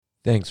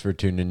Thanks for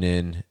tuning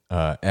in.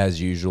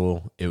 As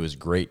usual, it was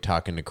great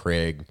talking to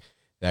Craig.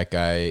 That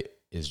guy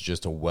is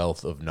just a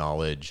wealth of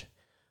knowledge.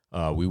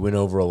 We went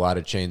over a lot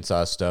of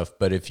chainsaw stuff,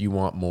 but if you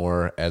want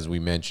more, as we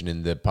mentioned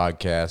in the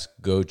podcast,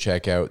 go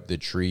check out the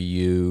Tree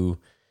U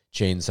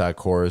chainsaw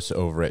course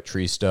over at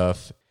Tree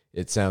Stuff.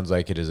 It sounds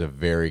like it is a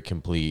very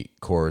complete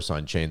course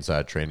on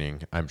chainsaw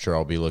training. I'm sure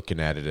I'll be looking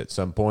at it at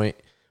some point,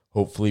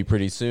 hopefully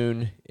pretty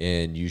soon,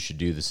 and you should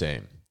do the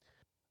same.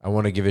 I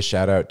want to give a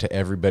shout out to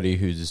everybody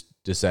who's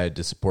decided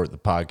to support the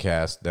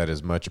podcast. That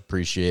is much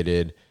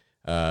appreciated.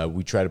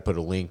 We try to put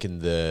a link in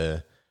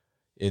the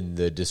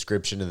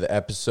description of the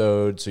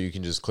episode, so you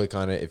can just click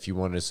on it if you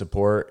want to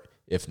support.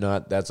 If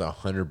not, that's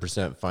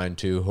 100% fine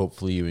too.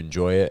 Hopefully you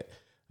enjoy it.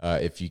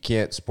 If you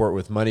can't support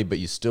with money, but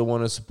you still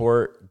want to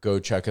support, go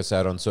check us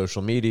out on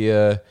social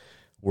media.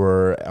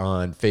 We're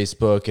on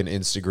Facebook and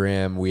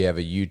Instagram. We have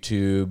a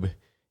YouTube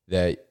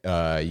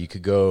that you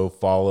could go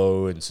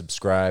follow and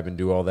subscribe and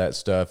do all that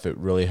stuff. It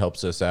really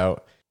helps us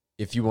out.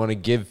 If you want to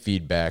give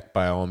feedback,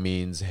 by all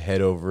means,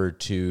 head over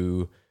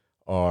to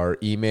our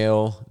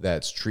email.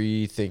 That's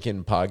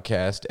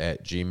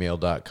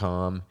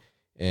treethinkingpodcast@gmail.com,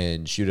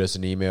 and shoot us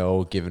an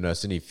email giving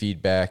us any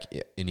feedback,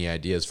 any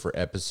ideas for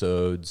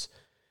episodes.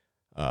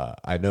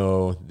 I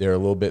know they're a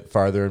little bit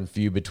farther and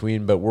few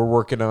between, but we're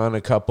working on a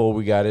couple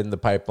we got in the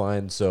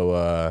pipeline,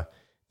 so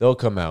they'll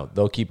come out.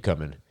 They'll keep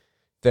coming.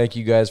 Thank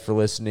you guys for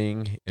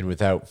listening, and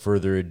without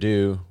further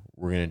ado,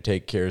 we're going to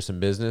take care of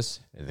some business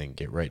and then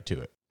get right to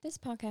it. This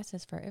podcast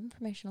is for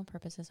informational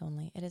purposes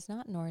only. It is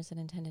not, nor is it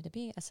intended to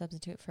be, a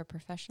substitute for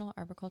professional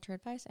arboriculture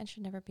advice and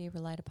should never be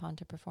relied upon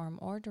to perform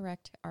or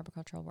direct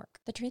arboricultural work.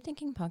 The Tree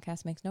Thinking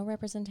Podcast makes no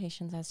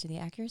representations as to the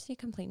accuracy,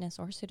 completeness,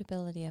 or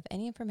suitability of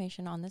any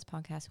information on this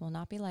podcast and will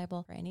not be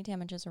liable for any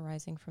damages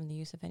arising from the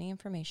use of any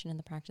information in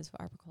the practice of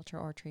arboriculture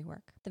or tree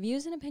work. The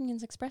views and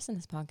opinions expressed in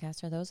this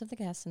podcast are those of the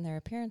guests, and their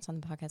appearance on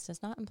the podcast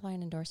does not imply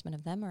an endorsement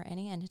of them or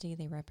any entity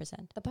they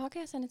represent. The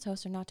podcast and its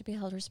hosts are not to be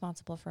held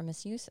responsible for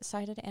misuse,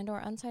 cited, and/or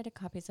uncited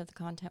copies of the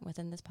content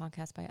within this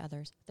podcast by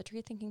others. The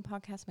Tree Thinking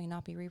Podcast may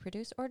not be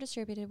reproduced or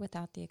distributed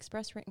without the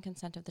express written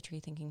consent of the Tree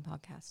Thinking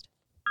Podcast.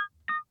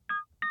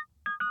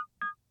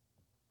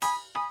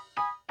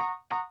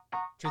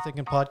 Tree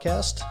Thinking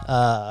Podcast,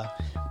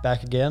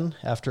 back again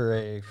after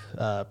a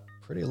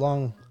pretty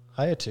long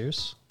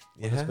hiatus.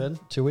 What has it been?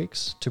 2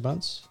 weeks, 2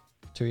 months,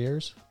 2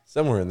 years?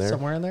 Somewhere in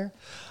there.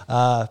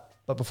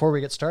 But before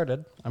we get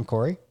started, I'm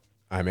Corey.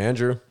 I'm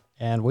Andrew.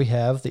 And we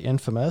have the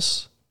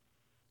infamous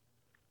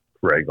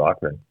Greg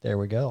Lockman. There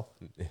we go.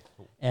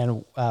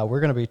 And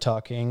we're going to be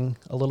talking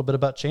a little bit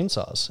about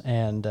chainsaws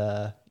and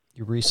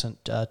your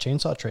recent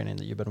chainsaw training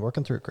that you've been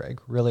working through, Craig.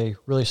 Really,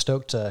 really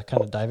stoked to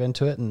kind of dive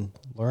into it and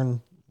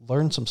learn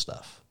some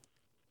stuff.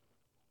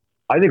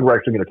 I think we're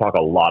actually going to talk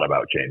a lot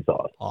about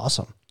chainsaws.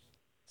 Awesome.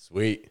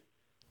 Sweet.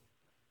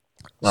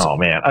 Oh,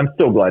 man. I'm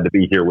so glad to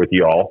be here with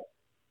you all.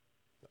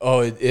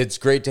 Oh, it's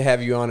great to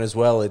have you on as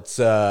well. It's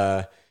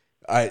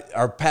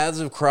our paths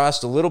have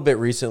crossed a little bit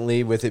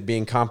recently with it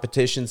being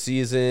competition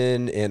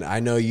season, and I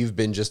know you've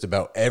been just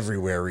about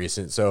everywhere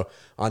recent. So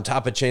on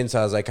top of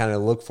chainsaws, I kind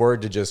of look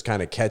forward to just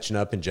kind of catching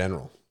up in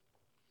general.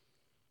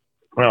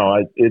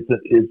 Well, it's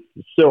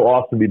so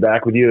awesome to be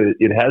back with you.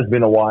 It has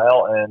been a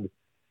while, and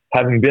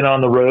having been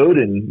on the road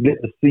and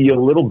getting to see you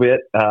a little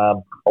bit,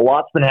 a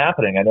lot's been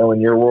happening. I know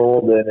in your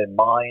world and in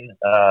mine,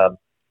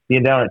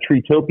 being down at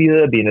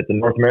Treetopia, being at the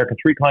North American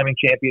Tree Climbing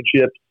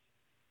Championships,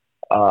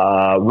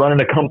 running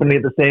a company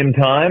at the same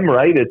time,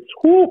 right? It's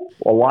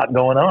a lot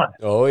going on.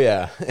 Oh,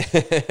 yeah.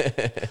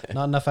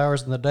 Not enough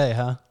hours in the day,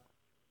 huh?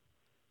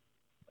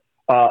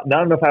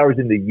 Not enough hours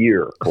in the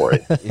year,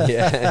 Corey.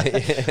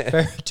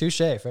 Yeah. Touche,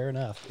 fair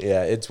enough.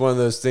 Yeah, it's one of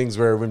those things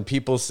where when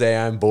people say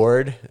I'm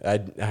bored,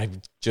 I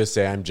just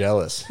say I'm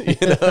jealous. You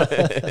know?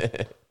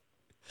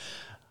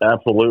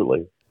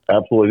 Absolutely.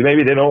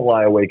 Maybe they don't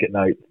lie awake at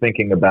night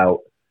thinking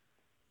about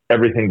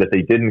everything that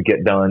they didn't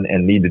get done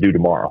and need to do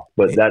tomorrow.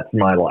 But that's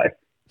my life.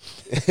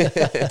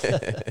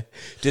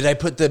 Did I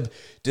put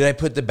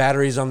the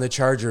batteries on the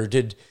charger?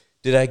 Did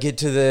I get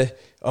to the,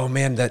 oh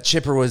man, that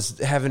chipper was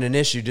having an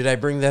issue. Did I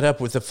bring that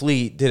up with the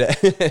fleet? Did I?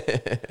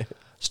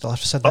 Still have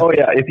to set that. Oh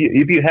yeah. If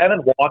you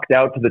haven't walked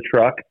out to the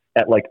truck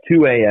at like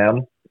 2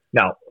 a.m.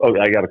 Now,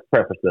 I got to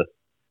preface this.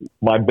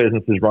 My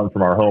business is run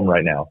from our home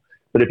right now.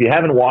 But if you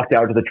haven't walked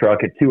out to the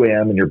truck at 2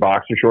 a.m. in your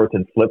boxer shorts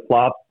and flip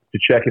flops to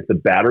check if the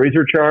batteries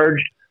are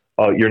charged,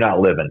 you're not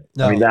living.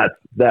 No. I mean, that's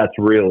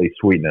really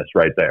sweetness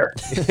right there.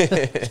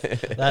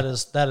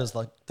 That's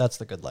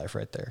the good life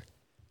right there.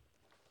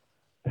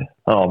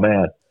 Oh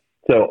man.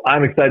 So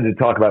I'm excited to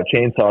talk about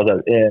chainsaws,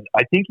 and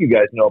I think you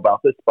guys know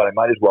about this, but I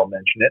might as well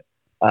mention it.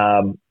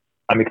 I'm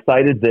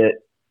excited that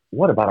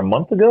about a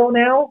month ago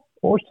now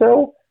or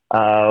so,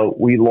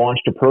 we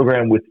launched a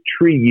program with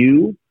Tree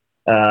U,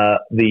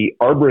 the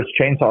arborist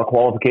chainsaw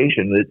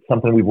qualification. It's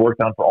something we've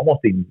worked on for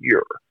almost a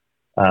year.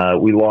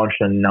 We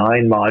launched a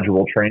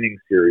 9-module training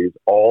series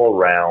all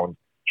around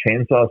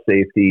chainsaw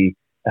safety,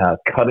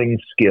 cutting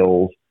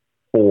skills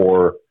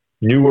for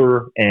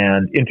newer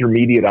and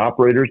intermediate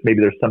operators. Maybe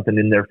there's something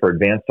in there for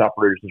advanced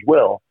operators as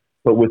well.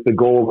 but with the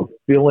goal of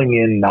filling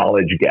in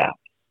knowledge gaps.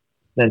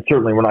 And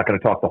certainly we're not going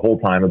to talk the whole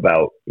time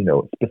about,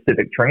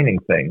 specific training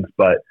things,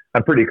 but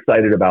I'm pretty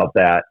excited about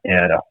that.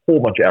 And a whole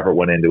bunch of effort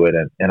went into it.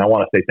 And I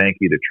want to say thank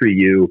you to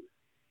TreeU,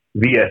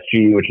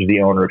 VSG, which is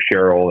the owner of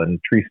Cheryl, and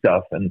Tree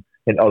Stuff and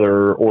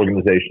other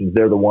organizations.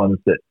 They're the ones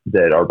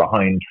that are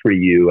behind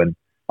TreeU. And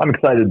I'm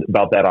excited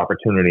about that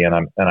opportunity, and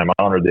I'm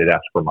honored they'd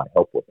ask for my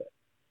help with it.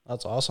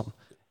 That's awesome.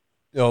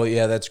 Oh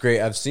yeah, that's great.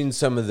 I've seen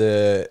some of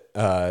the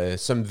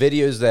some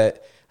videos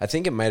that I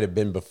think it might have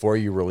been before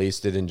you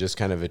released it in just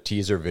kind of a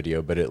teaser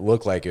video, but it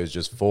looked like it was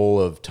just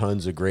full of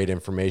tons of great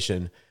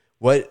information.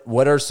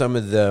 What are some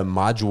of the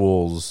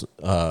modules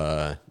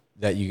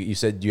that you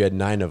said you had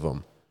 9 of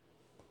them?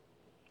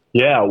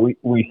 Yeah,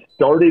 we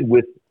started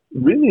with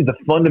really the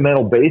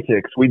fundamental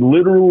basics. We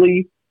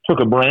literally took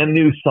a brand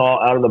new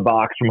saw out of the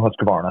box from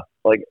Husqvarna,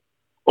 like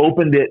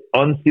opened it,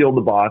 unsealed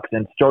the box,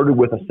 and started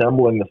with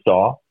assembling the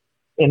saw.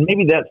 And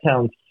maybe that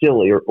sounds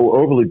silly or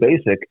overly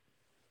basic,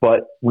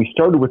 but we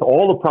started with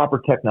all the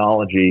proper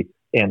technology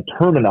and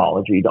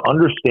terminology to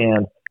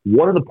understand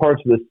what are the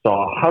parts of this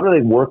saw, how do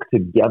they work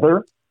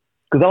together?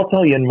 Because I'll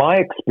tell you, in my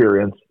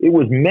experience, it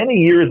was many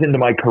years into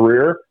my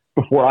career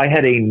before I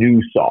had a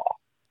new saw.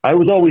 I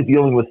was always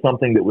dealing with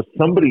something that was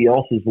somebody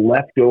else's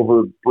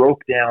leftover,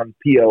 broke down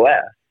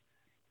POS.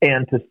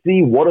 And to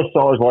see what a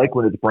saw is like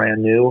when it's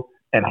brand new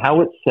and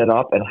how it's set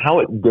up and how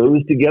it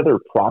goes together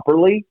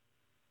properly,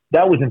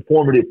 that was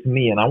informative to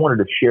me, and I wanted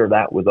to share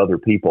that with other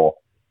people.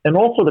 And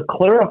also to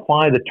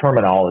clarify the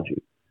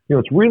terminology.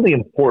 It's really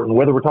important,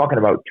 whether we're talking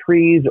about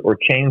trees or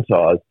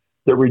chainsaws,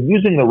 that we're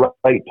using the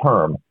right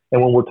term.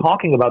 And when we're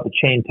talking about the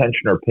chain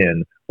tensioner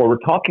pin, or we're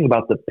talking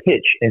about the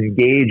pitch and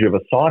gauge of a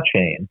saw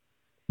chain,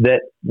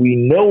 that we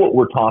know what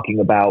we're talking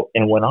about.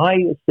 And when I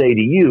say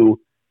to you,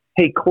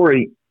 hey,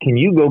 Corey, can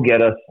you go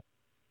get us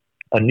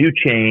a new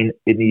chain?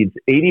 It needs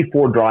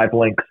 84 drive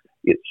links.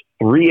 It's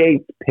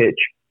 3/8 pitch,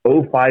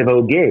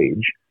 050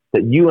 gauge,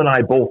 that you and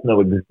I both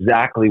know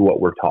exactly what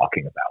we're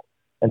talking about.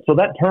 And so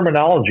that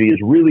terminology is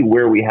really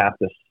where we have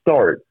to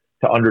start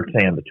to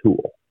understand the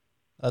tool.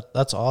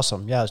 That's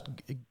awesome. Yeah.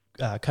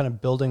 Kind of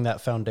building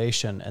that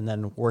foundation and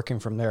then working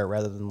from there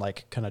rather than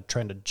like kind of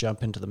trying to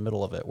jump into the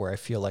middle of it, where I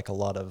feel like a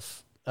lot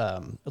of,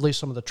 at least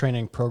some of the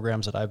training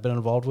programs that I've been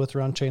involved with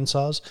around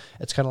chainsaws,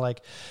 it's kind of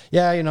like,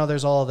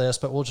 there's all of this,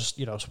 but we'll just,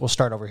 we'll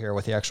start over here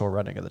with the actual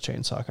running of the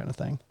chainsaw kind of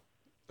thing.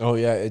 Oh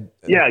yeah.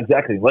 Yeah,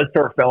 exactly. Let's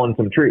start felling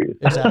some trees.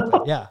 Exactly.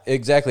 Yeah,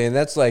 exactly. And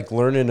that's like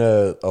learning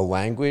a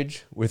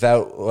language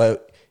without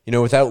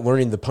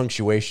learning the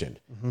punctuation,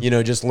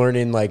 just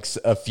learning like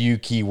a few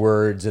key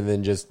words and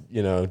then just,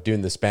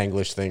 doing the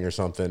Spanglish thing or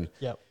something.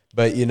 Yep.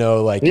 But,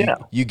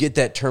 you get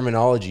that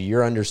terminology,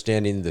 you're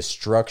understanding the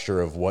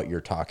structure of what you're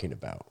talking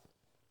about.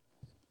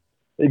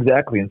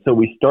 Exactly. And so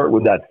we start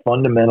with that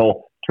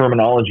fundamental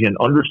terminology and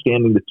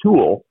understanding the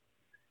tool.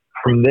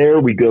 From there,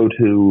 we go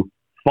to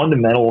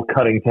fundamental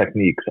cutting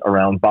techniques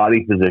around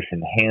body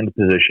position, hand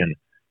position,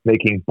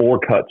 making bore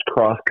cuts,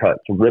 cross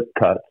cuts, rip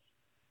cuts.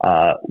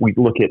 We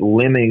look at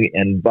limbing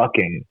and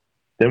bucking.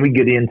 Then we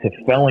get into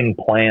felling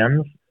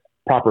plans,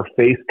 proper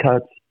face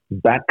cuts,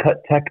 back cut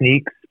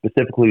techniques,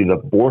 specifically the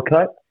bore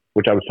cut,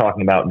 which I was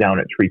talking about down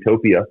at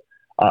Treetopia.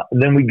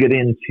 Then we get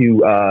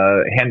into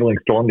handling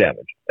storm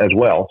damage as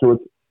well. So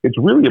it's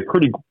really a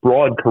pretty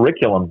broad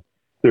curriculum.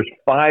 There's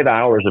 5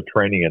 hours of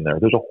training in there.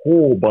 There's a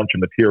whole bunch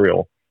of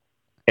material.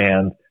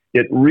 And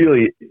it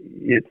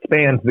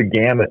spans the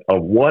gamut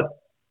of what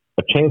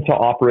a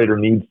chainsaw operator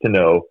needs to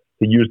know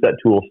to use that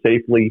tool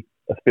safely,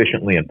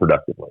 efficiently, and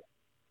productively.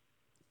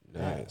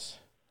 Nice.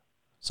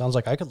 Sounds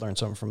like I could learn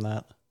something from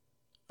that.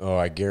 Oh,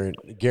 I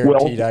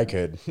guaranteed I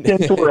could.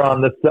 since we're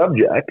on the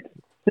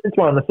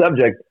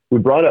subject, we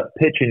brought up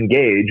pitch and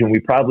gauge, and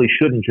we probably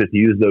shouldn't just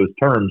use those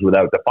terms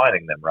without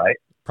defining them, right?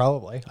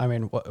 Probably. I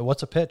mean,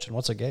 what's a pitch and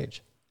what's a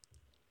gauge?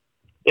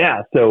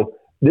 Yeah, so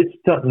this is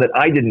something that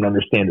I didn't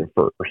understand at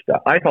first.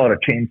 I thought a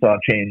chainsaw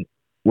chain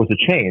was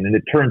a chain, and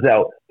it turns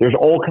out there's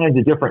all kinds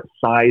of different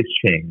size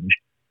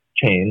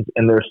chains,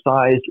 and they're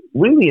sized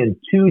really in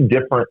 2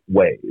 different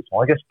ways.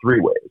 Well, I guess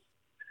 3 ways.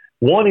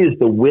 One is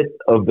the width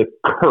of the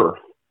kerf,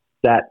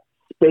 that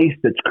space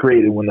that's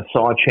created when the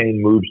saw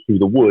chain moves through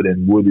the wood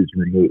and wood is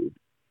removed.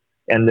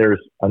 And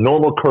there's a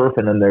normal kerf,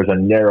 and then there's a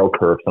narrow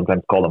kerf,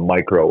 sometimes called a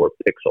micro or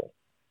pixel.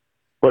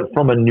 But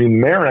from a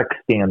numeric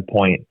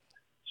standpoint,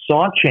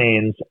 saw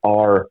chains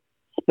are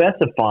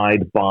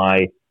specified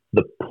by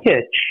the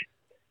pitch,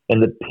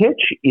 and the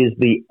pitch is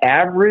the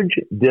average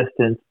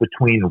distance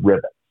between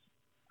rivets.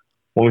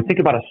 When we think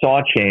about a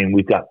saw chain,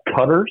 we've got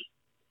cutters,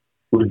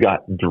 we've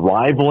got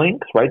drive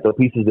links, right? The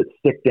pieces that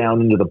stick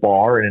down into the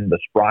bar and into the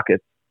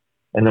sprockets.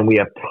 And then we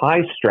have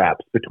tie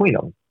straps between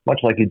them, much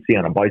like you'd see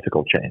on a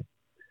bicycle chain.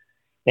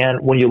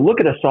 And when you look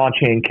at a saw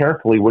chain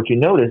carefully, what you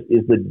notice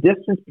is the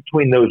distance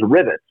between those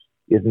rivets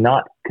is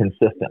not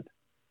consistent.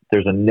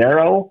 There's a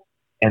narrow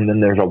and then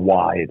there's a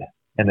wide,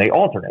 and they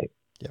alternate.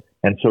 Yep.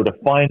 And so to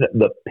find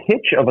the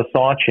pitch of a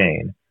saw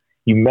chain,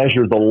 you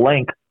measure the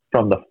length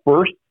from the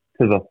first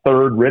to the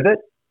third rivet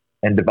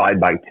and divide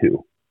by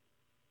 2.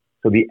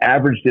 So the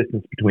average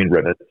distance between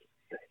rivets.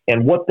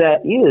 And what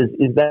that is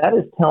that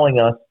is telling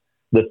us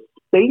the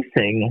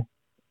spacing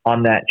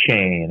on that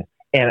chain.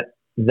 And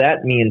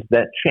that means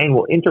that chain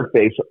will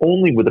interface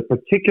only with a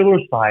particular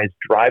size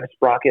drive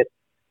sprocket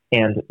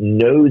and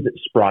nose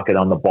sprocket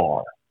on the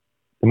bar.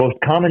 The most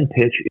common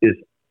pitch is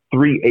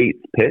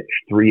 3/8 pitch,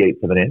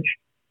 3/8 of an inch.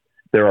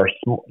 There are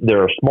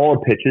smaller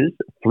pitches,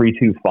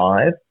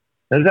 325.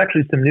 There's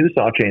actually some new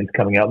saw chains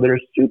coming out that are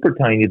super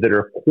tiny that are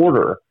a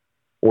quarter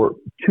or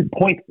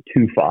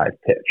 2.25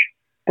 pitch.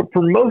 But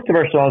for most of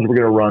our saws we're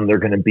going to run, they're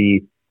going to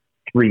be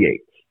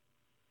 3/8.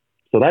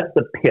 So that's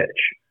the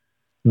pitch.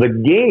 The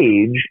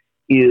gauge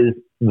is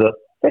the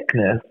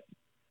thickness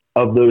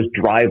of those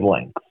drive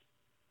lengths,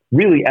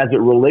 really as it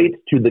relates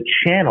to the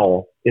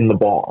channel in the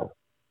bar.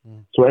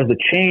 So as the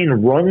chain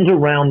runs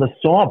around the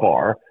saw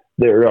bar,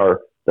 there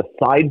are the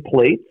side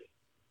plates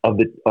of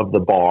the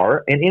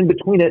bar, and in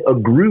between it, a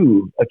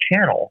groove, a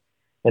channel.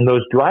 And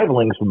those drive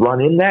links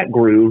run in that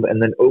groove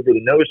and then over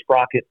the nose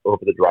sprocket,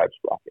 over the drive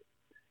sprocket.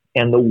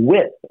 And the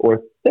width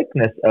or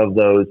thickness of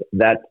those,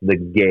 that's the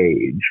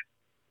gauge.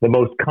 The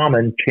most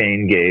common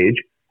chain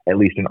gauge, at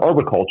least in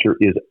arboriculture,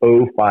 is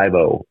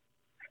 050,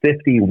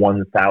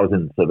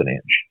 51/1000ths of an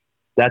inch.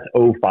 That's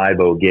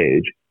 050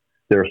 gauge.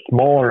 They're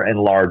smaller and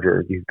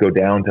larger. You could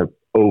go down to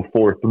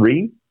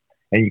 043,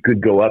 and you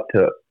could go up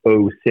to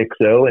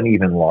 060 and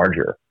even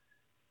larger.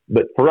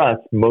 But for us,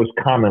 most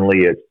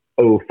commonly it's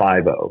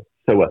 050.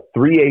 So a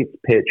 3/8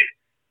 pitch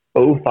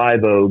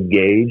 050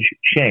 gauge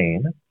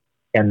chain,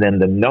 and then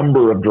the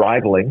number of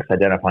drive links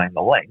identifying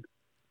the length.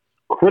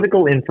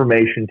 Critical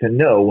information to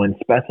know when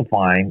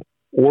specifying,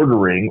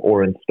 ordering,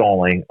 or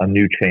installing a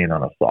new chain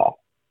on a saw.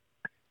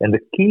 And the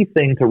key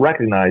thing to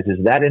recognize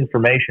is that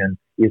information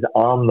is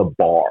on the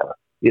bar.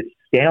 It's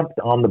stamped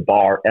on the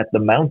bar at the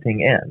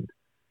mounting end.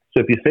 So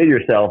if you say to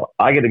yourself,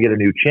 I got to get a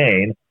new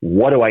chain,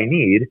 what do I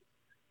need?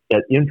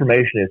 That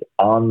information is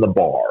on the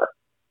bar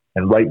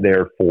and right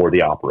there for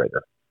the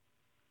operator.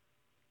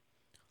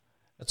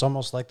 It's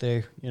almost like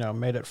they,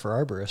 made it for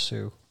arborists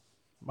who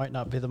might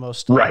not be the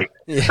most right.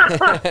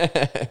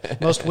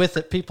 most with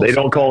it people. They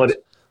don't call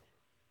it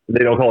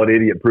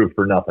idiot proof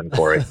for nothing,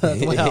 Corey.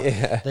 Well,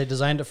 they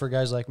designed it for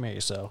guys like me,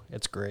 so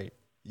it's great.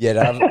 Yet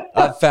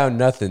I've found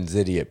nothing's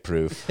idiot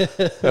proof. We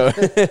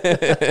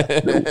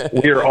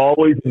are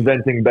always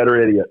inventing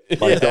better idiots,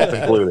 myself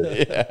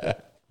included. Yeah.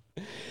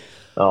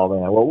 Oh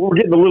man, well we're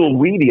getting a little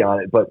weedy on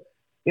it, but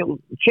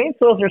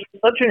chainsaws are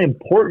such an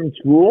important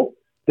tool.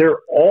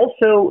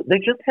 They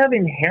just have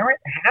inherent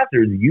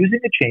hazards. Using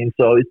a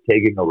chainsaw is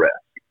taking a risk.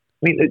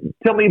 I mean,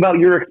 tell me about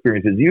your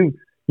experiences.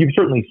 You've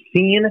certainly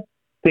seen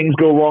things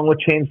go wrong with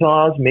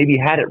chainsaws, maybe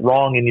had it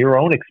wrong in your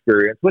own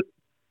experience. But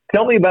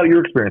tell me about your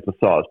experience with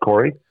saws,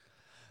 Corey.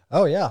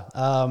 Oh yeah.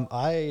 I'm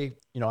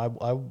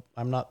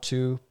not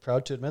too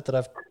proud to admit that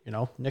I've,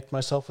 nicked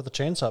myself with a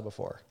chainsaw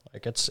before.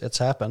 Like it's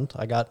happened.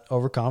 I got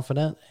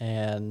overconfident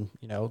and,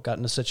 got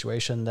in a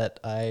situation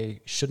that I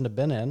shouldn't have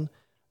been in.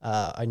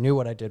 I knew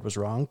what I did was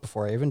wrong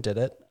before I even did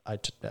it.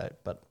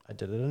 But I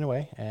did it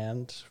anyway,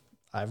 and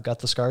I've got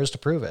the scars to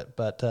prove it.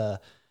 But they're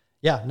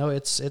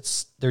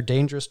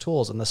dangerous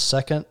tools, and the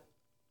second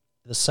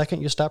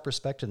you stop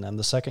respecting them,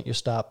 the second you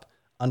stop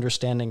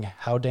understanding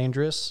how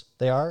dangerous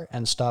they are,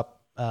 and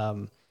stop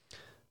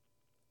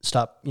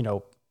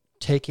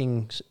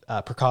taking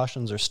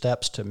precautions or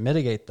steps to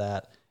mitigate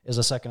that, is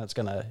the second it's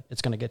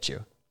gonna get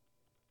you,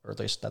 or at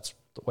least that's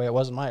the way it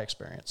was in my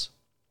experience.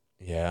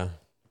 Yeah,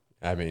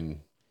 I mean.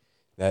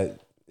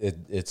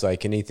 It's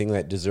like anything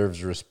that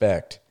deserves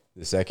respect.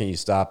 The second you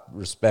stop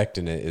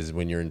respecting it is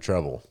when you're in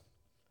trouble.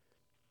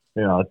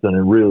 Yeah, that's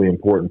a really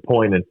important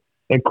point.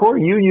 And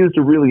Corey, you used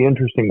a really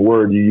interesting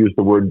word. You used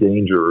the word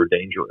danger or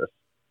dangerous.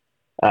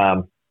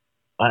 I'm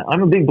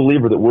a big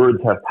believer that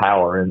words have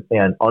power,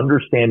 and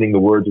understanding the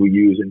words we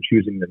use and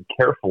choosing them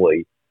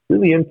carefully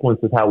really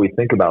influences how we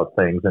think about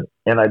things.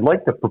 And I'd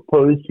like to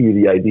propose to you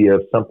the idea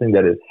of something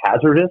that is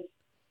hazardous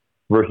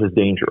versus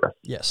dangerous.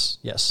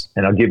 Yes.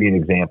 And I'll give you an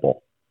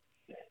example.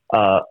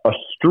 A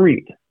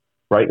street,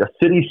 right? A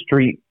city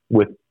street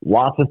with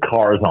lots of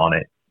cars on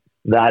it,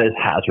 that is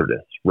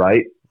hazardous,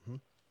 right? Mm-hmm.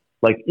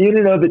 Like in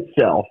and of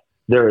itself,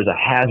 there is a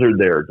hazard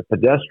there to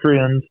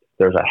pedestrians.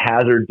 There's a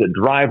hazard to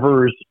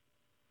drivers.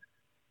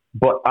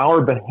 But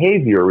our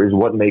behavior is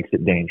what makes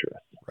it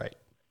dangerous. Right.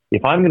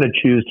 If I'm going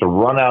to choose to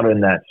run out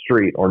in that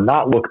street or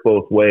not look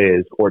both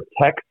ways or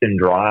text and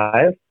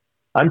drive,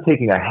 I'm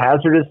taking a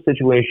hazardous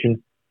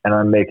situation and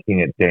I'm making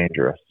it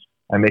dangerous.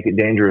 I make it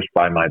dangerous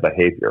by my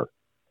behavior.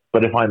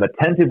 But if I'm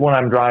attentive when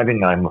I'm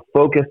driving, I'm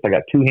focused, I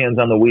got two hands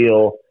on the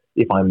wheel.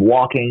 If I'm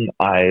walking,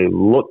 I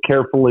look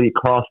carefully,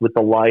 cross with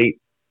the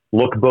light,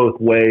 look both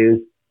ways.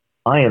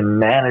 I am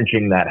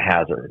managing that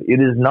hazard.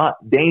 It is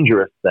not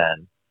dangerous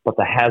then, but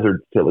the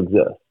hazard still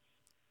exists.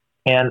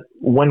 And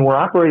when we're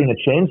operating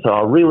a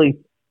chainsaw, really,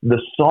 the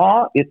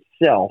saw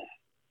itself,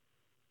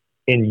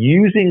 in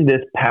using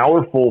this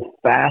powerful,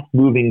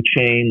 fast-moving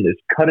chain, this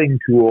cutting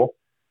tool,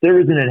 there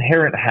is an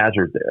inherent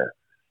hazard there.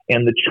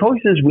 And the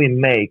choices we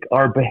make,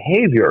 our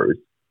behaviors,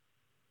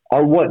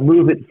 are what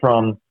move it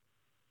from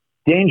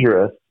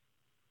dangerous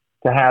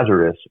to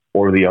hazardous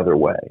or the other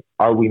way?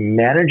 Are we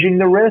managing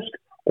the risk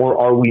or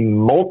are we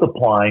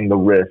multiplying the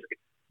risk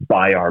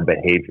by our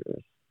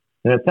behaviors?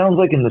 And it sounds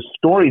like in the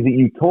story that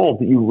you told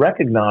that you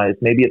recognized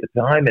maybe at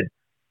the time and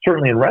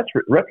certainly in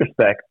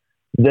retrospect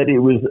that it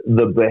was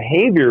the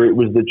behavior, it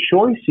was the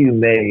choice you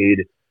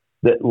made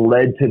that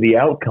led to the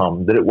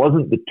outcome, that it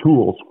wasn't the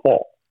tool's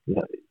fault.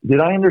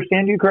 Did I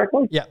understand you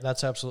correctly? Yeah,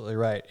 that's absolutely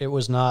right. It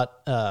was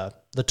not,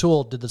 the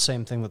tool did the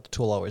same thing that the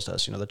tool always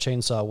does. The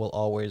chainsaw will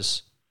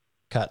always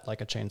cut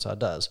like a chainsaw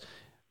does.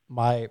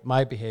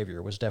 My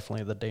behavior was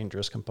definitely the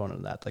dangerous component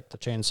of that. Like the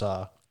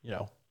chainsaw,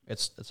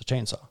 it's a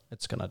chainsaw.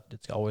 It's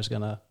always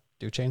gonna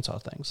do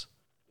chainsaw things.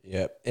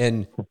 Yeah,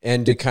 and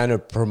to kind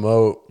of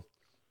promote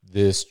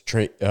this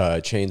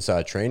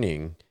chainsaw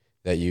training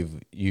that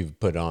you've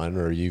put on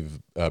or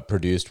you've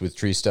produced with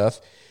Tree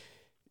Stuff,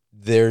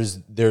 there's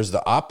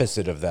the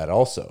opposite of that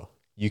also.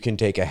 You can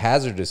take a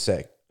hazardous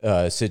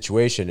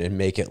situation and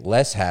make it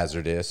less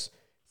hazardous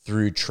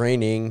through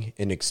training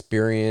and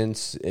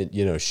experience,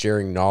 and,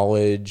 sharing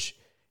knowledge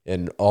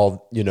and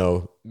all,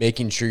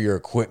 making sure your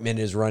equipment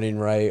is running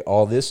right,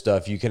 all this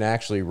stuff. You can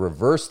actually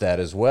reverse that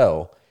as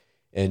well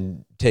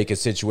and take a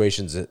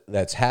situation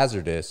that's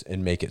hazardous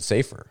and make it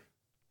safer.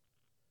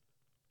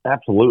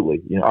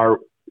 Absolutely.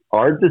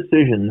 Our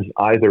decisions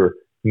either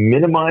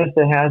minimize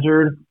the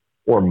hazard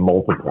or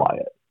multiply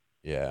it.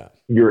 Yeah.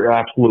 You're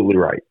absolutely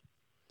right.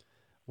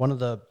 One of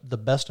the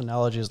best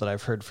analogies that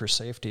I've heard for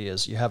safety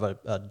is you have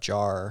a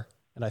jar,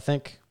 and I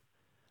think,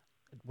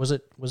 was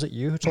it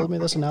you who told me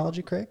this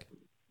analogy, Craig?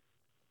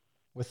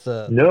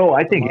 No,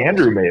 I think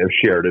Andrew may have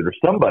shared it or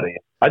somebody.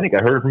 I think I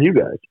heard it from you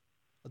guys.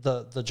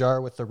 The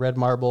jar with the red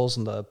marbles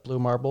and the blue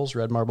marbles,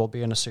 red marble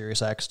being a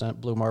serious accident,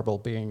 blue marble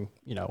being,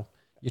 you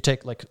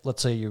take, like,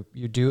 let's say you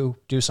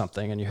do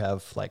something and you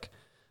have like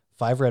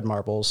 5 red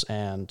marbles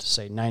and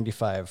say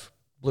 95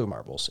 blue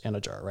marbles in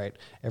a jar, right?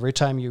 Every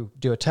time you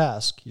do a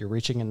task, you're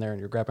reaching in there and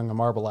you're grabbing a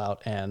marble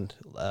out, and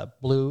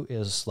blue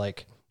is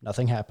like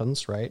nothing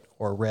happens, right?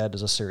 Or red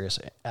is a serious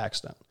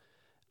accident.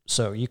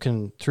 So you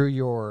can, through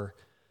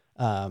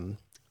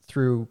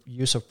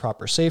use of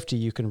proper safety,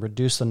 you can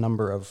reduce the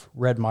number of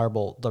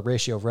the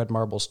ratio of red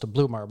marbles to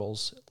blue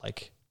marbles,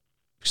 like,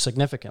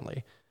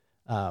 significantly.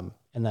 And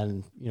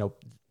then,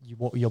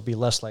 you'll be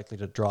less likely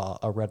to draw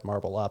a red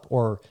marble up,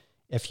 or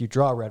if you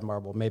draw a red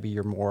marble, maybe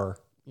you're more,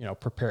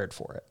 prepared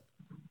for it.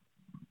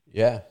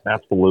 Yeah,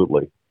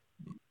 absolutely.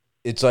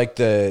 It's like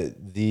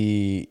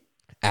the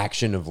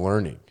action of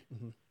learning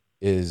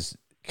is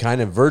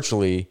kind of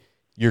virtually,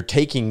 you're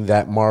taking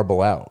that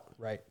marble out.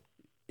 Right.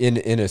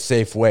 In a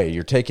safe way.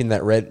 You're taking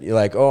that red, you're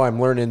like, oh, I'm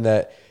learning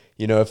that,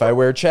 if I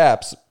wear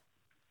chaps,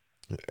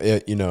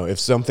 if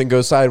something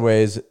goes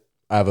sideways,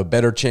 I have a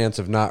better chance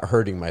of not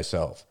hurting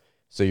myself.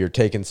 So you're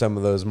taking some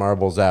of those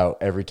marbles out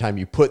every time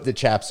you put the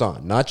chaps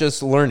on, not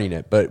just learning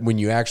it, but when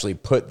you actually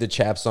put the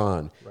chaps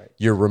on, right,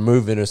 you're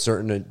removing a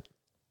certain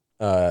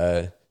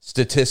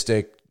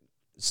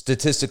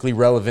statistically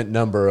relevant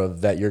number of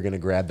that you're going to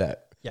grab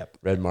that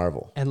red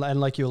marble. And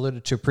like you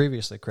alluded to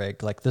previously,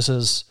 Craig, like, this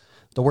is,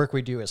 the work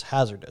we do is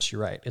hazardous.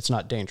 You're right. It's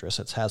not dangerous.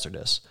 It's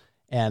hazardous.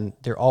 And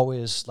they're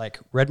always, like,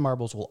 red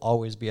marbles will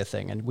always be a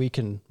thing. And we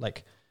can,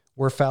 like,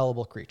 we're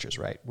fallible creatures,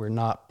 right? We're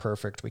not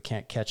perfect. We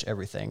can't catch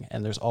everything.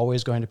 And there's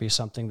always going to be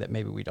something that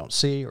maybe we don't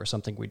see or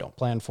something we don't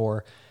plan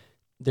for.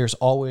 There's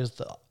always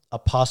a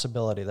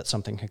possibility that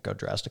something could go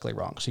drastically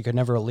wrong. So you can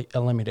never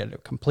eliminate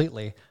it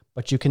completely,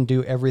 but you can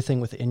do everything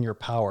within your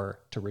power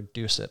to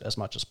reduce it as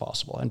much as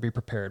possible and be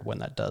prepared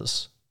when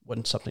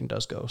something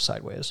does go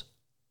sideways.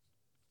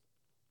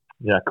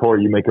 Yeah,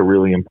 Corey, you make a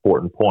really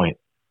important point,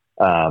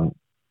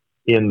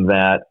 in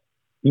that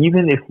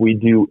even if we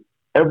do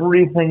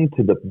everything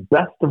to the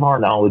best of our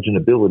knowledge and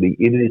ability,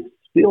 it is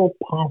still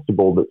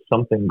possible that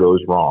something goes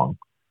wrong,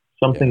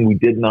 something we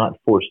did not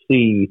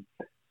foresee,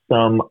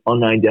 some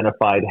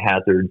unidentified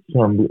hazard,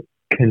 some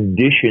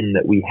condition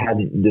that we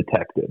hadn't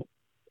detected.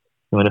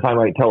 And if I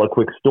might tell a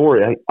quick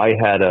story, I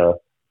had a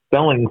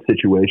felling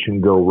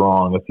situation go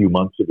wrong a few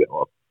months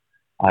ago.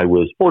 I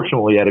was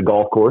fortunately at a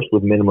golf course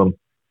with minimal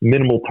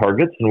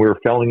targets, and we were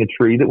felling a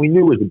tree that we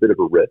knew was a bit of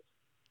a risk.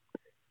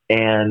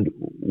 And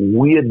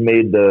we had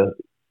made the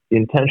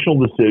intentional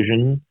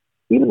decision,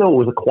 even though it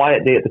was a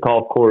quiet day at the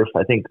golf course.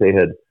 I think they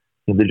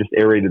just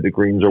aerated the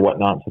greens or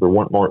whatnot, so there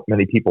weren't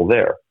many people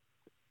there.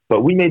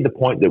 But we made the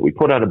point that we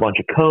put out a bunch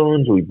of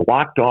cones, we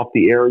blocked off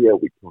the area,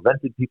 we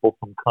prevented people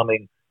from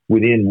coming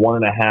within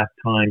 1.5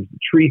 times the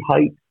tree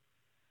height,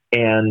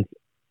 and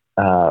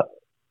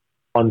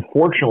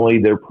unfortunately,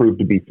 there proved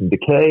to be some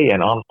decay.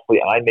 And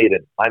honestly, I made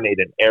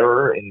an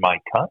error in my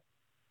cut,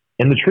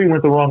 and the tree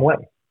went the wrong way.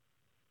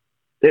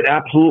 It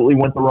absolutely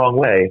went the wrong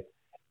way.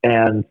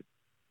 And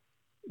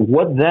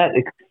what that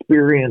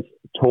experience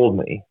told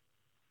me,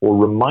 or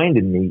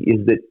reminded me,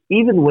 is that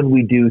even when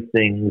we do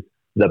things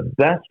the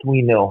best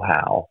we know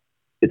how,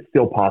 it's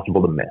still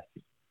possible to miss.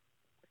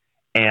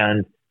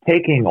 And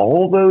taking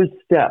all those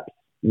steps,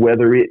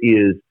 whether it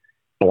is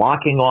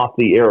blocking off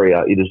the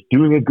area, it is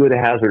doing a good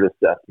hazard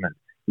assessment,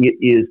 it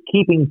is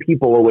keeping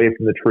people away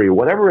from the tree,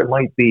 whatever it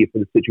might be for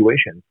the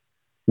situation.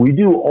 We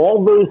do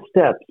all those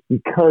steps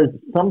because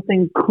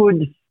something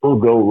could still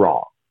go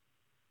wrong.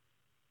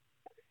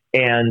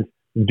 And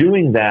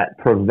doing that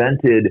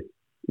prevented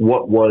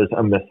what was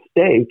a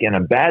mistake and a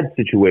bad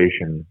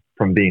situation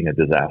from being a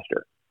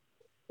disaster.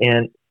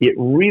 And it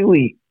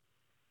really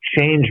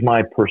changed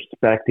my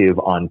perspective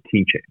on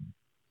teaching.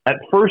 At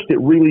first, it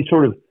really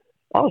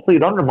honestly,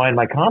 it undermined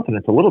my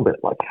confidence a little bit.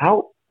 Like,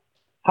 how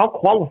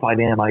qualified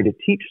am I to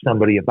teach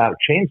somebody about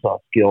chainsaw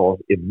skills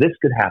if this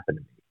could happen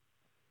to me?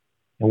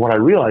 And what I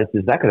realized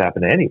is that could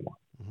happen to anyone.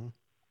 Mm-hmm.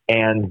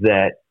 And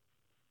that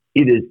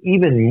it is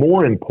even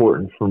more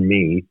important for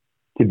me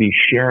to be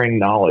sharing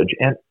knowledge,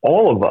 and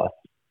all of us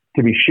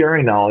to be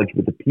sharing knowledge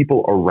with the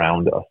people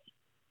around us,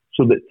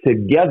 so that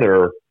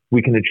together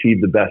we can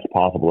achieve the best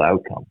possible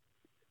outcome.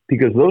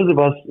 Because those of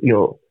us,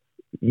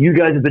 you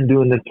guys have been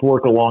doing this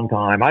work a long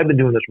time. I've been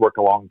doing this work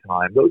a long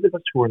time. Those of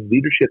us who are in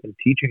leadership and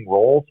teaching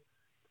roles,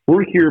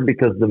 we're here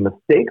because the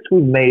mistakes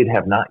we've made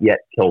have not yet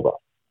killed us.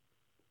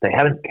 They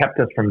haven't kept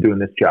us from doing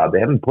this job. They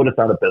haven't put us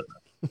out of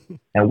business.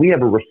 And we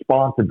have a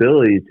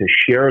responsibility to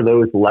share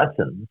those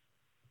lessons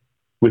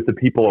with the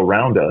people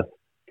around us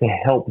to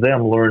help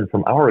them learn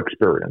from our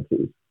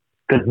experiences.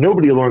 Because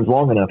nobody learns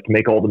long enough to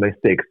make all the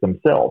mistakes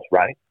themselves,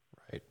 right?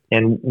 Right.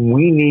 And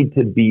we need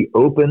to be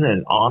open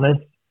and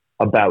honest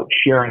about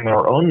sharing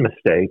our own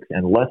mistakes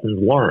and lessons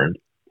learned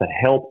to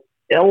help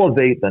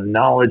elevate the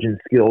knowledge and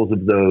skills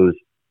of those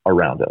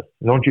around us.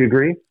 Don't you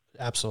agree?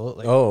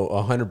 Absolutely. Oh,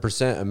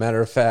 100%. A matter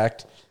of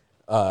fact,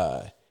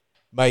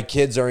 my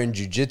kids are in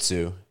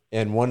jiu-jitsu,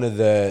 and one of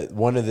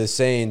the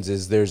sayings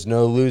is there's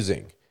no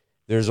losing.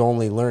 There's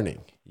only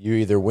learning. You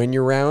either win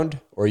your round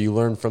or you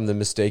learn from the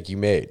mistake you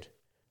made,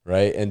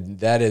 right? And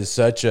that is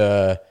such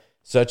a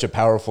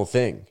powerful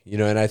thing,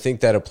 and I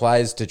think that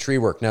applies to tree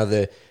work. Now,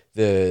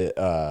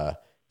 the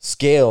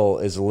scale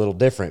is a little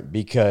different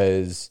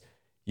because,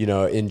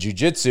 in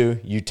jiu-jitsu,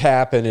 you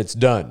tap and it's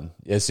done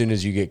as soon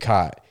as you get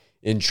caught.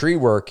 In tree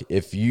work,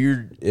 if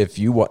you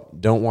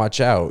don't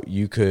watch out,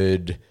 you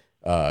could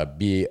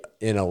be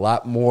in a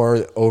lot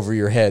more over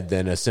your head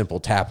than a simple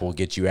tap will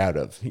get you out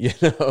of,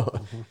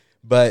 Mm-hmm.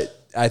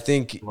 But I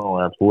think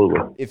absolutely.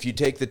 If you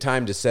take the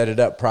time to set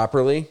it up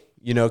properly,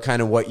 kind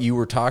of what you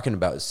were talking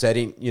about,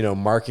 setting,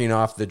 marking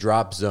off the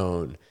drop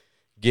zone,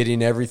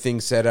 getting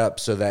everything set up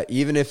so that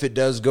even if it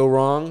does go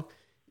wrong,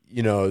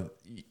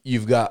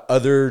 you've got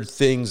other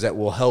things that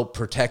will help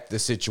protect the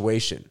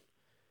situation.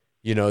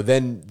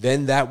 Then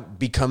that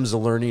becomes a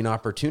learning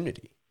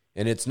opportunity.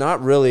 And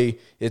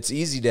it's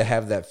easy to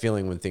have that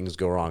feeling when things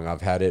go wrong.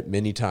 I've had it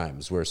many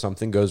times where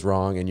something goes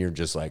wrong and you're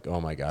just like, oh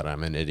my God,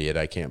 I'm an idiot.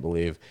 I can't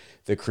believe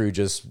the crew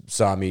just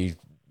saw me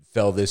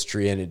fell this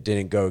tree and it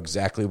didn't go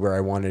exactly where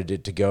I wanted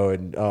it to go.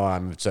 And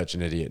I'm such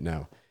an idiot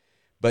now.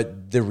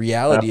 But the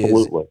reality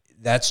is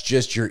that's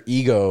just your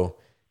ego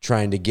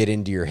trying to get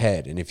into your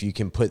head. And if you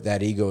can put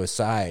that ego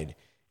aside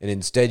and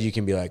instead you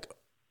can be like,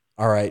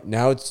 all right,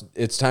 now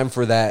it's time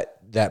for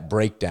that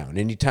breakdown.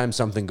 Anytime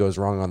something goes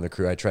wrong on the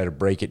crew, I try to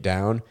break it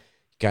down,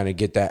 kind of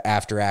get that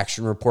after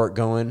action report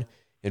going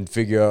and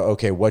figure out,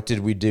 okay, what did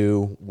we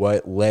do?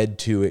 What led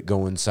to it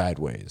going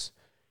sideways?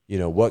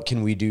 What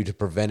can we do to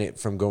prevent it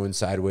from going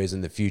sideways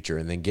in the future?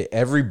 And then get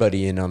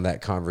everybody in on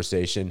that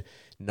conversation,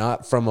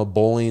 not from a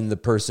bullying the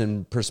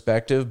person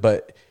perspective,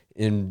 but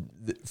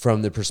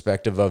from the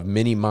perspective of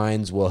many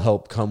minds will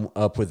help come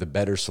up with a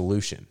better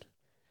solution.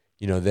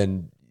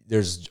 Then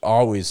there's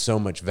always so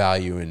much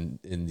value in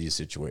these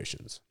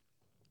situations.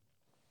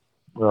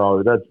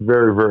 Well, that's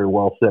very, very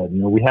well said.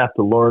 We have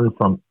to learn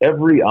from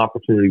every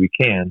opportunity we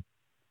can.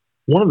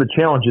 One of the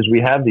challenges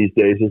we have these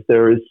days is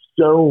there is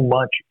so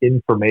much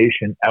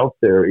information out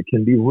there. It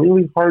can be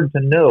really hard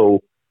to know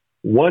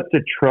what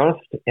to trust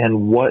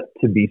and what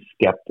to be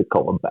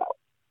skeptical about.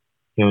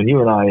 And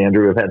you and I,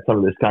 Andrew, have had some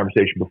of this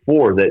conversation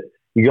before that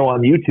you go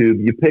on YouTube,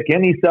 you pick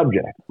any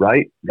subject,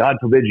 right? God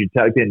forbid you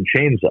type in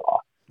chainsaw.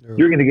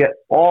 You're going to get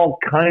all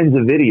kinds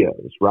of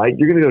videos, right?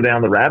 You're going to go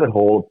down the rabbit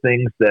hole of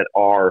things that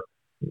are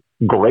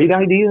great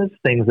ideas,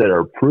 things that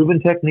are proven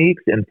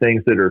techniques, and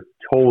things that are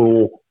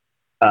total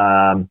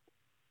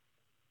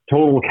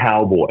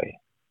cowboy,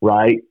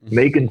 right? Mm-hmm.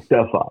 Making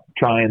stuff up,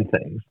 trying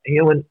things.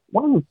 And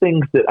one of the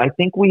things that I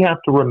think we have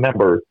to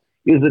remember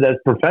is that as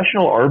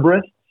professional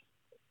arborists,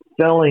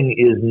 felling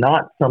is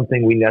not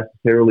something we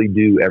necessarily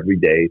do every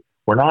day.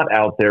 We're not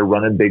out there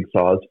running big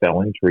saws,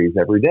 felling trees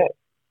every day,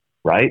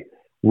 right?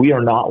 We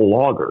are not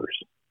loggers.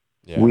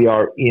 Yeah. We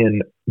are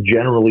in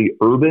generally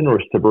urban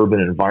or suburban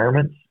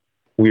environments.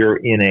 We are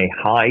in a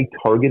high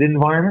target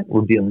environment.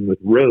 We're dealing with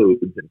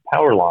roads and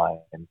power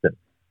lines and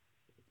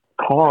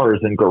cars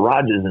and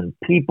garages and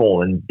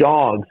people and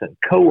dogs and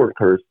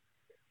coworkers.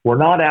 We're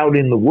not out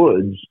in the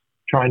woods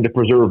trying to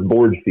preserve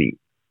board feet,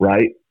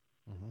 right?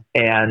 Mm-hmm.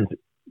 And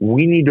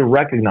we need to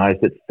recognize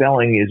that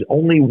felling is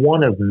only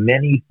one of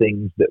many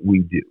things that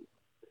we do.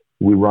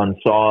 We run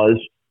saws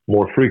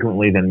more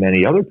frequently than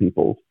many other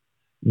people,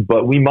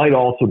 but we might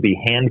also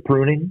be hand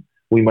pruning.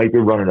 We might be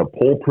running a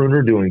pole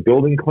pruner doing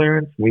building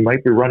clearance. We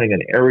might be running an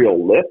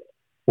aerial lift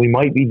We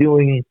might be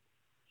doing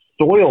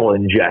soil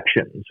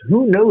injections.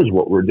 Who knows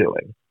what we're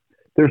doing?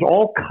 There's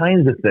all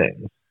kinds of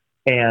things.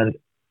 And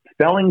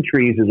felling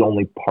trees is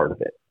only part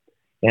of it.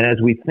 And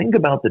as we think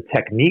about the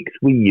techniques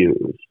we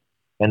use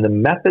and the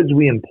methods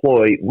we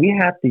employ, we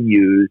have to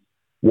use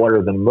what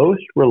are the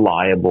most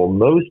reliable,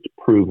 most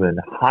proven,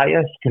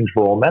 highest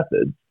control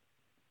methods,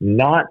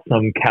 not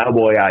some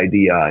cowboy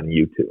idea on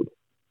YouTube.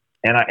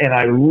 And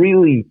I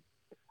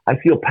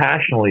feel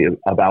passionately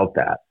about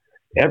that.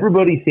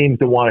 Everybody seems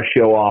to want to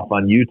show off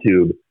on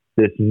YouTube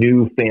this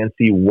new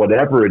fancy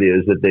whatever it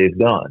is that they've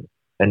done.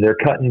 And they're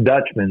cutting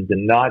Dutchmans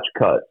and notch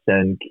cuts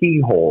and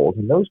keyholes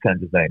and those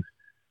kinds of things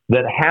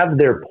that have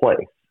their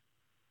place.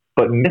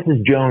 But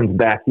Mrs. Jones'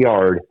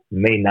 backyard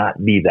may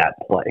not be that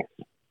place.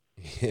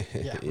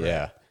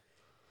 Yeah.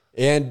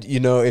 And,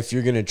 if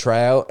you're going to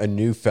try out a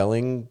new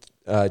felling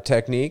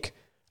technique,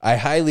 I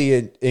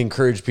highly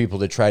encourage people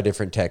to try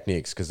different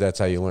techniques because that's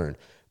how you learn.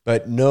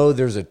 But know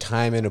there's a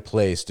time and a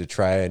place to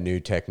try a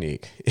new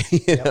technique.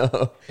 you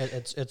know?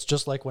 It's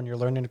just like when you're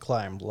learning to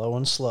climb, low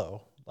and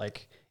slow.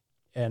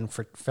 And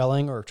for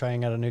felling or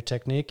trying out a new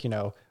technique,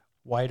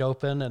 wide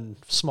open and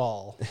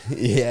small.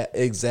 Yeah,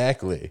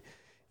 exactly.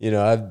 You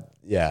don't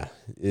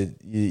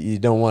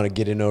want to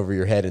get in over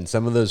your head. And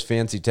some of those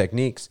fancy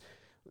techniques,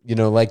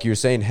 like you're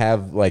saying,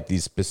 have like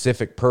these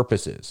specific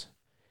purposes.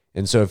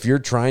 And so if you're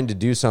trying to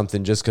do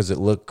something just because it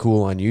looked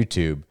cool on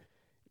YouTube,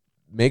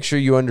 make sure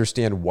you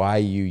understand why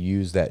you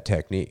use that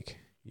technique,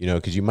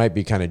 because you might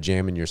be kind of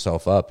jamming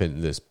yourself up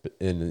in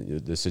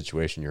the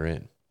situation you're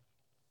in.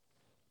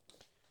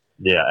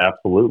 Yeah,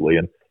 absolutely.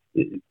 And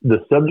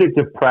the subject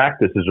of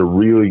practice is a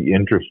really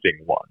interesting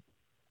one,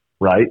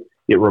 right?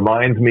 It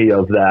reminds me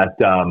of that.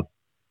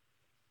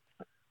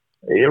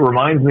 It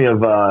reminds me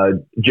of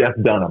Jeff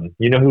Dunham.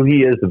 You know who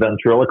he is, the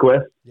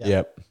ventriloquist?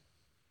 Yep.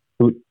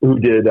 Who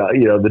did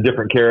the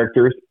different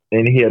characters,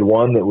 and he had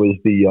one that was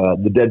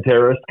the dead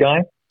terrorist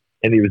guy,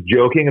 and he was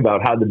joking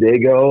about how the day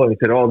go, and he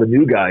said, "Oh, the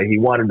new guy, he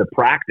wanted to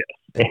practice,"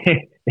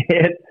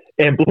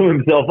 and blew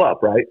himself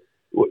up, right?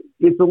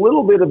 It's a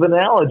little bit of an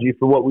analogy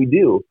for what we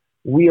do.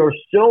 We are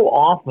so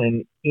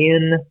often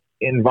in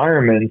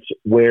environments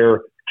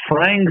where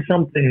trying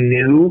something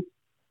new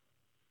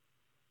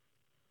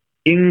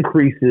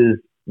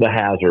increases the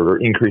hazard or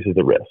increases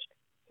the risk.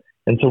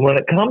 And so when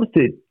it comes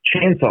to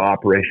chainsaw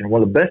operation,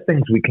 one of the best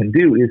things we can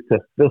do is to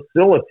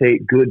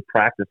facilitate good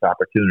practice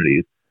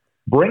opportunities.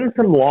 Bring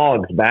some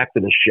logs back to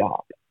the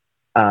shop.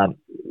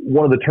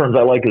 One of the terms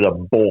I like is a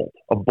bolt.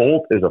 A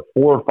bolt is a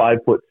 4 or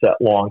 5 foot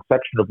set long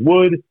section of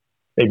wood,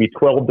 maybe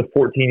 12 to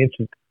 14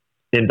 inches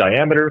in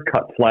diameter,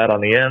 cut flat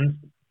on the ends,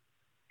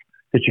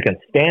 that you can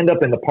stand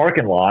up in the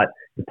parking lot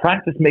and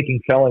practice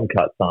making felling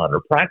cuts on or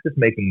practice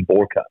making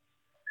bore cuts.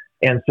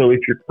 And so if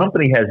your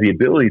company has the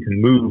ability to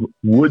move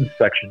wood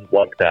sections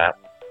like that,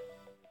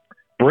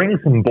 bring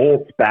some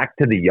bolts back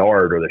to the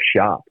yard or the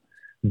shop.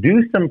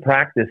 Do some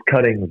practice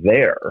cutting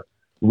there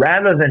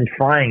rather than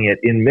trying it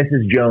in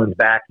Mrs. Jones'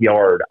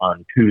 backyard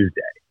on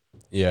Tuesday.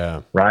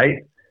 Yeah.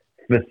 Right?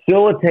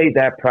 Facilitate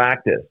that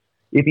practice.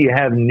 If you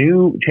have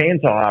new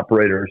chainsaw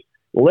operators,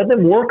 let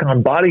them work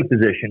on body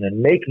position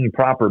and making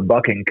proper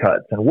bucking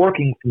cuts and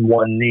working from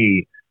one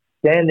knee,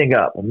 standing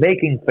up,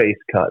 making face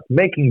cuts,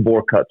 making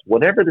bore cuts,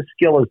 whatever the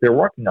skill is they're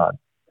working on.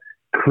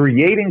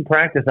 Creating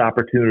practice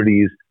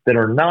opportunities that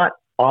are not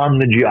on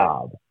the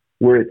job,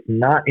 where it's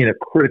not in a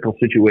critical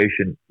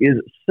situation, is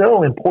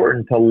so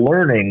important to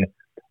learning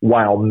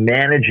while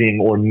managing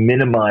or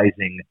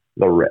minimizing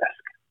the risk.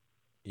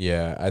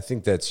 Yeah, I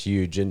think that's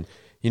huge. And,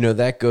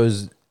 that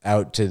goes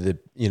out to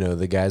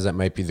the guys that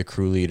might be the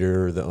crew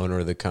leader or the owner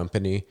of the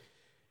company.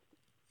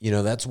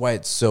 That's why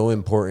it's so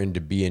important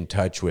to be in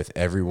touch with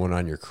everyone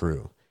on your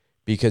crew.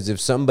 Because if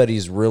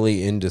somebody's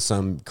really into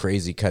some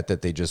crazy cut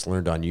that they just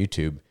learned on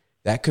YouTube,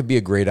 that could be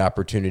a great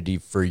opportunity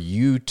for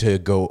you to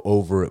go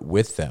over it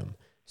with them.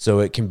 So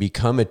it can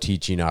become a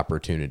teaching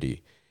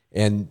opportunity.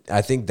 And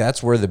I think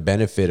that's where the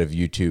benefit of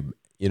YouTube,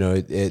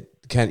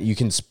 you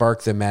can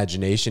spark the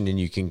imagination and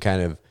you can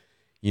kind of,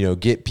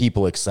 get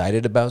people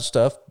excited about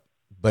stuff.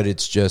 But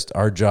it's just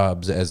our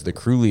jobs as the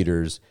crew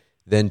leaders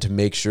then to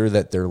make sure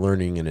that they're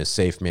learning in a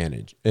safe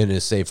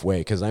way.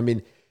 Because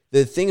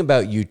the thing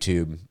about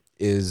YouTube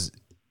is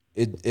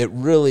it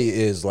really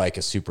is like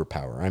a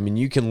superpower.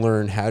 You can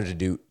learn how to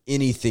do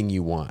anything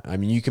you want.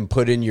 You can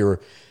put in your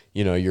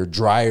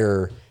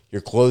dryer,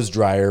 your clothes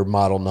dryer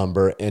model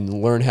number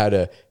and learn how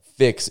to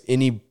replace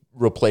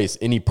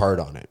any part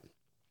on it.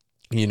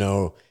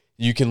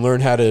 You can learn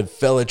how to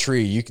fell a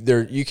tree.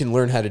 You can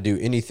learn how to do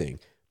anything.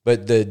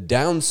 But the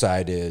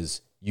downside is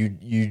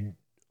you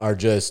are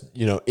just,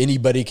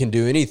 anybody can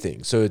do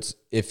anything. So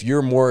if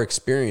you're more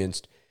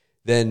experienced,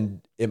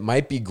 then it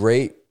might be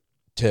great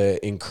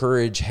to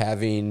encourage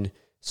having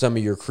some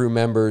of your crew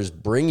members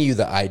bring you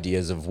the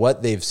ideas of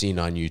what they've seen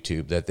on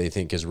YouTube that they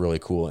think is really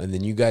cool. And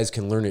then you guys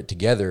can learn it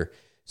together.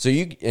 So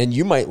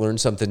you might learn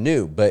something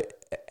new, but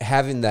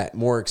having that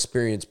more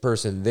experienced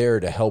person there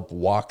to help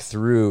walk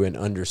through and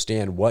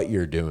understand what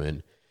you're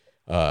doing,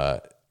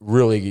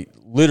 really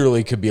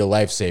literally could be a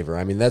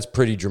lifesaver. That's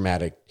pretty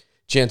dramatic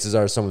chances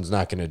are someone's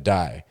not going to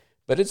die.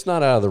 But it's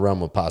not out of the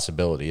realm of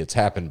possibility. It's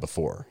happened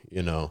before,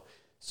 you know.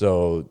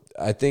 So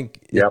I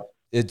think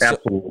it's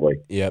absolutely.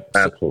 Yep.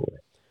 Absolutely.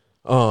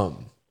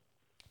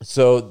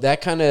 So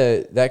that kind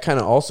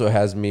of also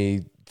has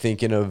me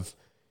thinking of,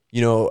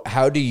 you know,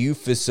 how do you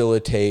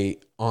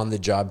facilitate on the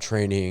job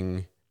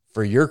training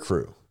for your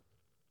crew?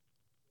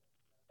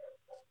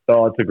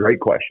 Oh, it's a great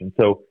question.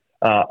 So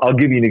I'll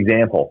give you an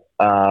example.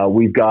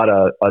 We've got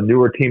a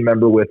newer team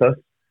member with us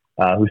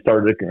who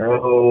started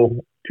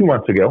 2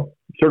 months ago.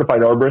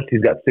 Certified arborist.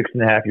 He's got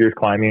 6.5 years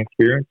climbing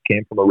experience,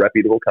 came from a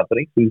reputable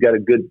company. So he's got a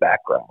good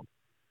background.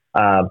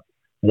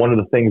 One of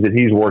the things that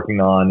he's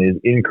working on is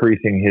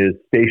increasing his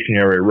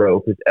stationary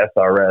rope, his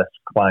SRS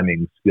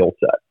climbing skill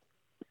set.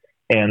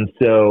 And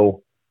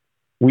so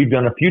we've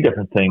done a few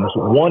different things.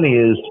 One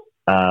is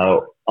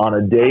on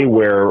a day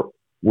where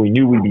we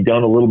knew we'd be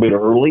done a little bit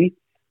early,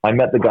 I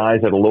met the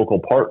guys at a local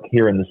park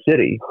here in the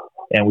city,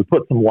 and we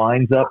put some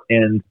lines up,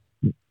 and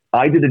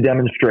I did a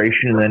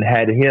demonstration and then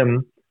had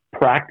him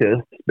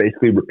practice,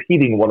 basically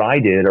repeating what I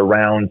did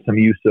around some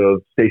use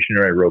of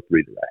stationary rope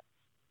redirect.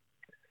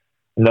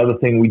 Another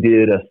thing we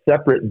did a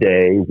separate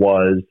day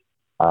was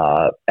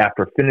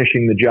after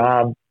finishing the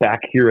job back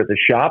here at the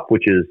shop,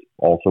 which is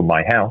also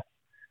my house,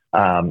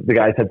 the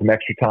guys had some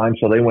extra time,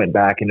 so they went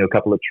back into a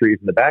couple of trees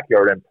in the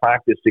backyard and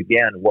practiced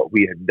again what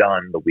we had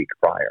done the week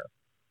prior.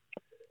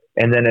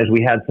 And then as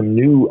we had some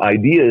new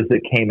ideas that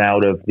came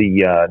out of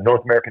the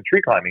North American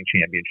Tree Climbing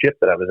Championship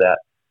that I was at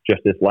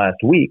just this last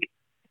week,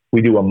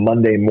 we do a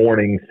Monday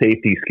morning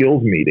safety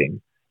skills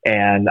meeting.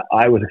 And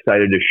I was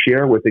excited to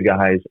share with the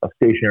guys a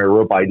stationary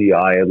rope idea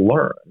I had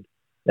learned.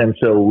 And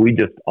so we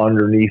just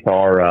underneath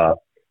our,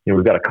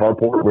 we've got a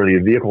carport where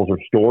the vehicles are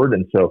stored.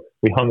 And so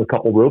we hung a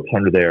couple ropes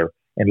under there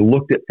and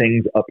looked at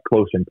things up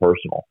close and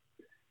personal.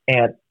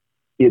 And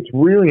it's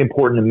really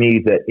important to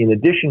me that in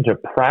addition to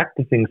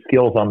practicing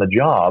skills on the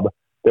job,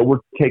 that we're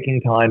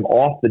taking time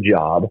off the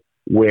job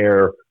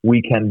where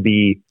we can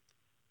be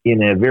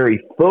in a very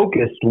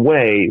focused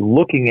way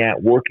looking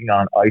at working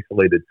on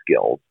isolated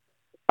skills.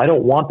 I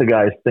don't want the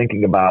guys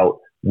thinking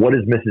about what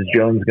is Mrs.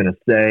 Jones going to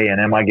say and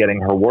am I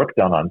getting her work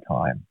done on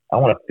time. I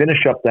want to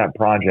finish up that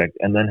project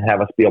and then have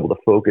us be able to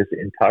focus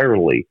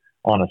entirely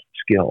on a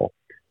skill,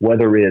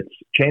 whether it's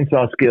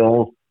chainsaw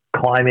skills,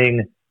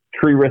 climbing,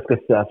 tree risk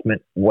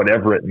assessment,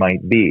 whatever it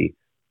might be.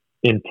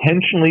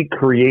 Intentionally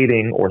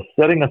creating or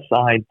setting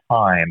aside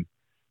time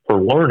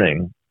for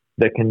learning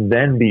that can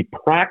then be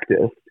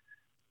practiced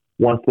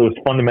once those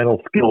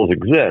fundamental skills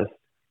exist.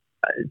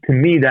 To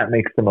me, that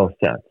makes the most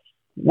sense.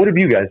 What have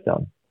you guys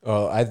done?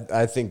 Oh,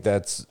 I think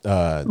that's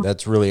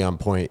really on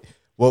point.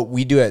 What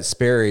we do at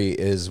Sperry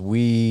is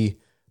we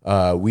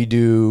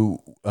do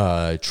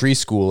tree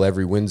school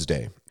every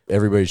Wednesday.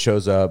 Everybody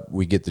shows up.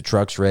 We get the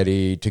trucks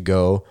ready to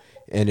go,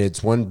 and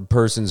it's one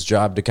person's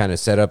job to kind of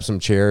set up some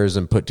chairs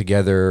and put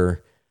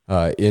together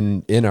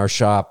in our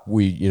shop.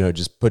 We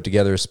just put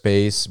together a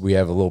space. We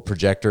have a little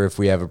projector if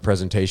we have a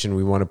presentation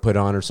we want to put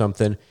on or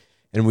something,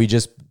 and we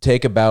just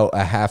take about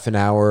a half an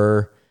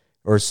hour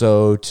or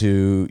so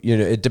to,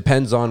 it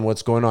depends on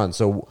what's going on.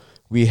 So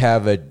we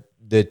have the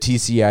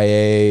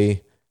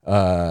TCIA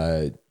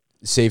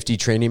safety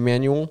training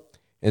manual.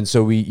 And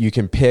so you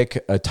can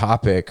pick a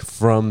topic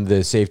from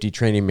the safety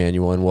training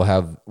manual, and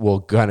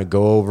we'll kind of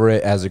go over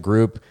it as a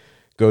group,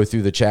 go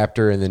through the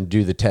chapter, and then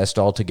do the test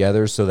all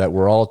together so that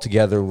we're all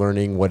together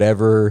learning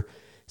whatever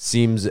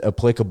seems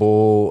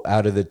applicable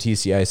out of the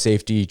TCI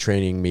safety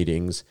training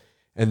meetings.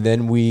 And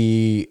then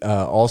we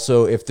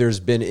also, if there's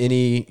been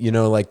any,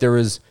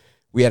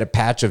 we had a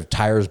patch of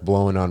tires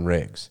blowing on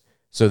rigs.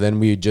 So then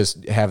we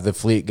just have the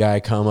fleet guy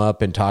come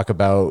up and talk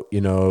about,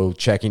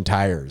 checking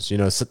tires,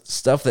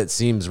 stuff that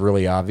seems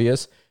really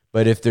obvious.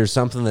 But if there's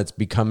something that's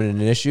becoming an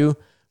issue,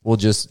 we'll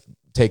just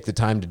take the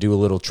time to do a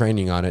little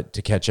training on it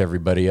to catch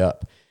everybody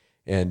up.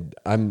 And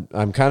I'm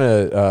kind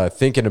of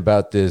thinking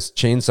about this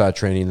chainsaw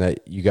training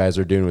that you guys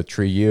are doing with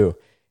Tree U,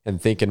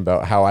 and thinking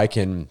about how I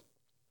can,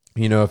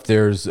 if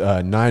there's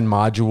 9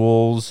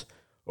 modules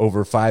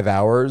over 5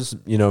 hours,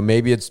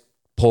 maybe it's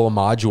pull a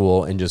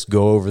module and just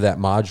go over that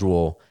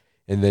module,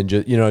 and then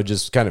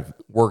just kind of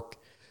work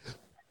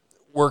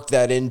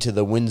that into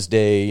the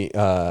Wednesday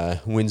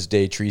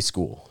tree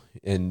school.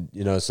 And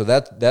so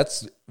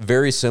that's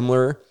very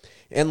similar.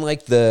 And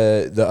like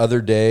the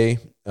other day,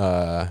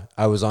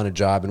 I was on a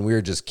job and we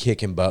were just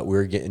kicking butt. We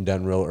were getting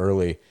done real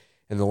early,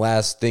 and the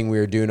last thing we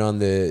were doing on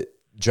the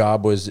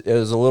job was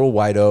a little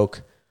white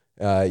oak,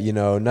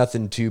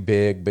 nothing too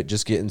big, but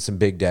just getting some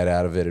big dead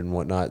out of it and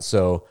whatnot.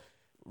 So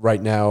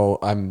right now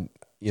I'm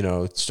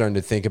starting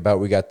to think about,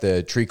 we got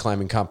the tree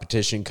climbing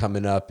competition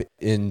coming up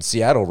in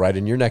Seattle, right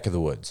in your neck of the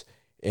woods.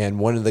 And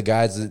one of the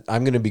guys that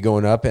I'm going to be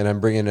going up, and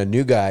I'm bringing a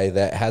new guy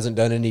that hasn't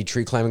done any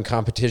tree climbing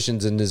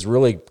competitions and is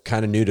really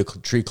kind of new to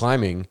tree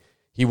climbing.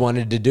 He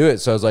wanted to do it.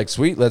 So I was like,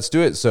 sweet, let's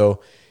do it.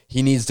 So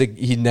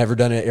he'd never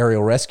done an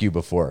aerial rescue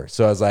before.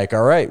 So I was like,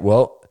 all right,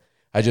 well,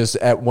 I just,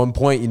 at one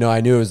point,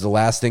 I knew it was the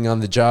last thing on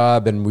the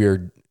job, and we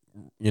were,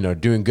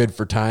 doing good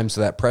for time.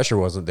 So that pressure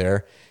wasn't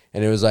there.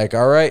 And it was like,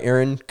 all right,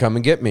 Aaron, come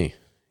and get me.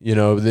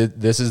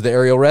 this is the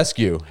aerial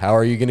rescue. How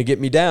are you going to get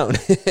me down?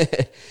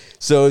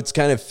 So it's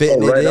kind of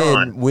fitting right it in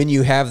on. when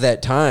you have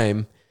that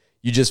time.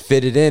 You just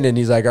fit it in, and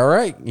he's like, all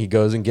right. He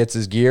goes and gets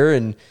his gear,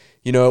 and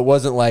it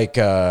wasn't like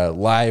a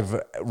live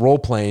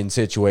role-playing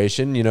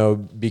situation,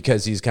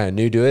 because he's kind of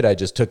new to it. I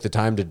just took the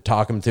time to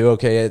talk him through,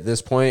 okay, at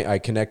this point, I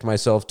connect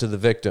myself to the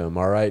victim.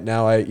 All right,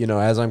 now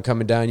as I'm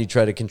coming down, you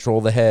try to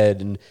control the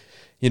head, and,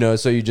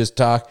 so you just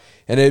talk.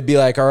 And it'd be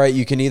like, all right,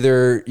 you can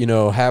either,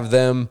 have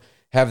them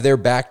have their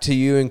back to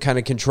you and kind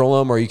of control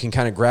them, or you can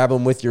kind of grab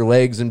them with your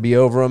legs and be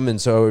over them.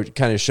 And so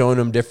kind of showing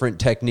them different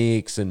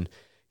techniques. And,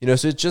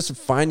 so it's just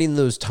finding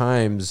those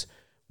times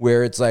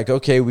where it's like,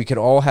 okay, we could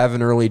all have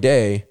an early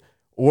day,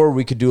 or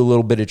we could do a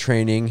little bit of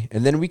training,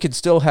 and then we could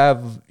still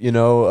have,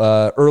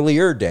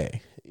 earlier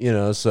day,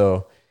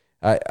 so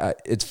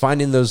it's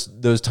finding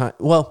those time.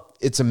 Well,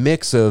 it's a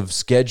mix of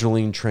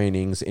scheduling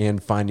trainings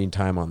and finding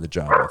time on the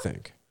job, I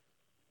think.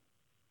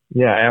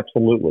 Yeah,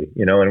 absolutely.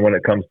 And when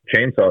it comes to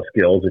chainsaw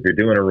skills, if you're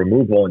doing a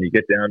removal and you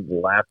get down to the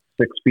last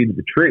 6 feet of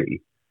the tree,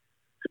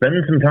 spend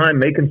some time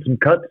making some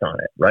cuts on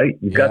it, right?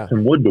 You've got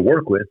some wood to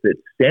work with that's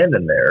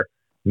standing there.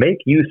 Make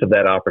use of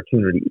that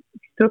opportunity.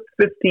 It took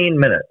 15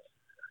 minutes.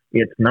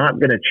 It's not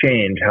going to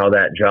change how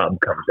that job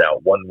comes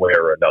out one way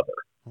or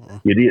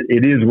another.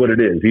 It is what it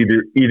is.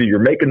 Either you're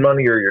making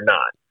money or you're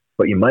not,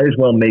 but you might as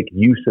well make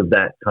use of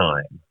that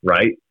time,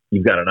 right?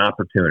 You've got an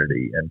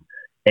opportunity.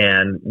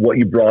 And what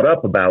you brought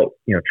up about,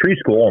 tree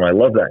school, and I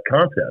love that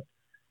concept,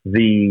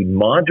 the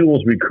modules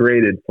we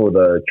created for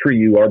the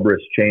TreeU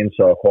Arborist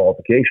Chainsaw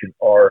qualification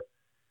are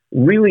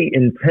really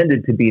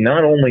intended to be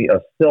not only a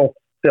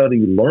self-study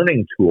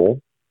learning tool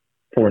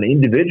for an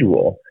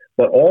individual,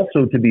 but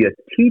also to be a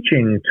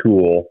teaching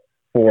tool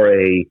for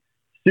a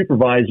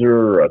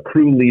supervisor, a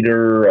crew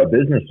leader, a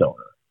business owner,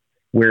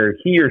 where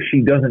he or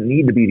she doesn't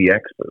need to be the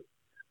expert,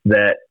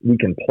 that we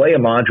can play a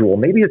module.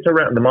 Maybe it's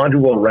around the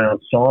module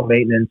around saw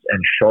maintenance and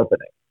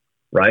sharpening,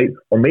 right?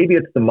 Or maybe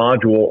it's the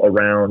module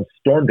around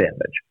storm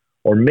damage,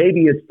 or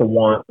maybe it's the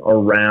one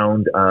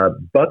around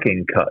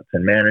bucking cuts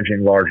and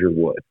managing larger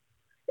wood.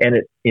 And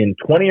it, in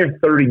 20 or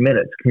 30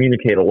 minutes,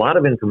 communicate a lot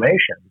of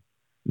information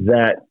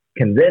that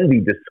can then be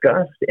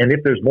discussed. And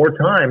if there's more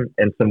time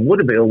and some wood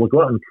available,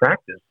 go out and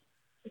practice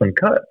some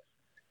cuts.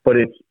 But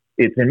it's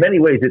in many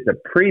ways, it's a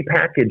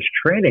prepackaged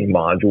training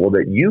module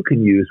that you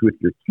can use with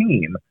your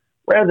team,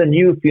 rather than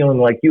you feeling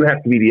like you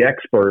have to be the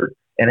expert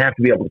and have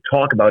to be able to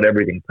talk about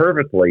everything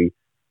perfectly.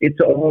 It's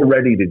all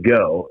ready to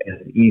go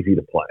and easy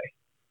to play.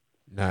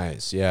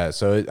 Nice. Yeah.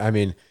 So, I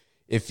mean,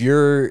 if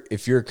you're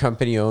a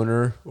company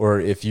owner, or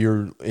if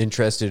you're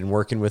interested in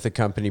working with a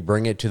company,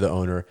 bring it to the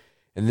owner.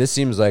 And this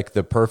seems like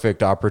the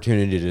perfect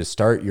opportunity to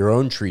start your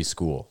own tree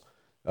school,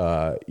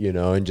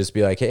 and just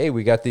be like, hey,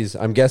 we got these.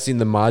 I'm guessing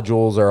the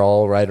modules are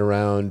all right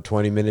around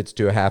 20 minutes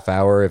to a half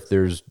hour. If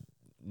there's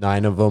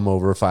 9 of them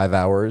over 5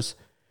 hours,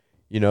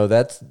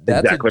 that's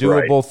exactly a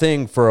doable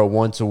thing for a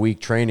once a week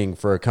training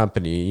for a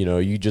company.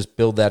 You just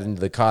build that into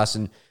the cost.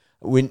 And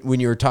when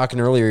you were talking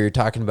earlier, you're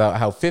talking about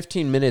how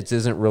 15 minutes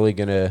isn't really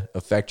going to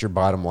affect your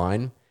bottom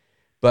line.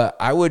 But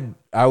I would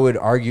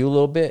argue a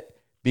little bit,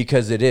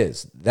 because it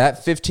is.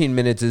 That 15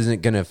 minutes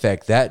isn't going to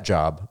affect that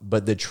job,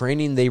 but the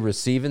training they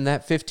receive in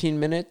that 15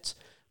 minutes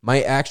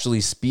might actually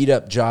speed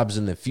up jobs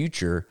in the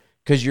future,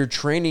 because you're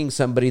training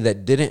somebody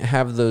that didn't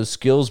have those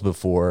skills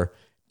before,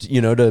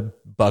 to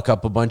buck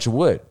up a bunch of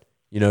wood.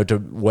 To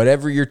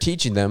whatever you're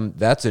teaching them,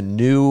 that's a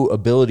new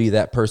ability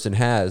that person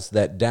has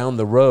that down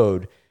the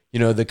road,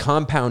 the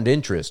compound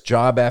interest,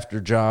 job after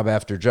job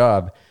after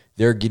job,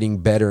 they're getting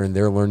better and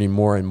they're learning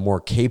more and more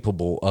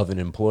capable of an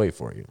employee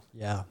for you.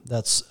 Yeah,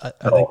 that's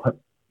I think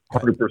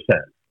 100%.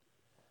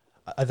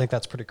 I think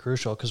that's pretty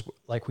crucial, because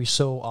like we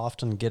so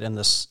often get in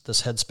this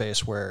headspace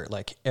where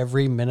like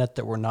every minute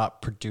that we're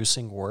not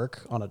producing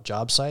work on a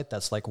job site,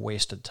 that's like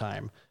wasted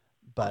time.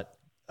 But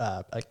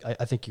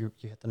I think you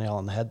hit the nail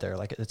on the head there.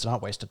 Like, it's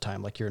not wasted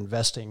time. Like, you're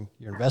investing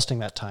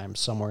that time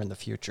somewhere in the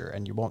future,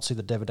 and you won't see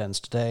the dividends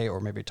today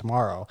or maybe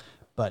tomorrow,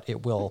 but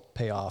it will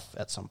pay off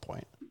at some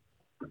point.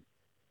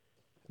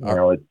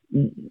 Corey,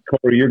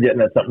 you're getting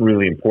at something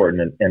really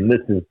important, and this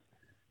is,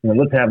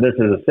 let's have this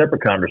as a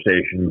separate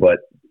conversation, but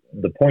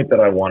the point that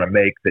I want to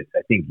make that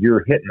I think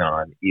you're hitting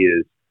on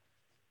is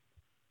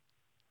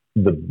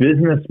the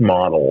business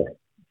model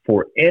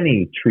for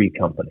any tree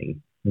company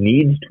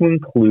needs to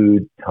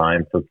include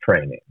time for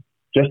training.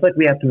 Just like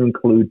we have to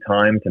include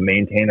time to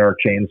maintain our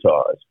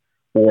chainsaws,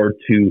 or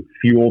to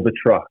fuel the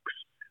trucks,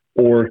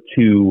 or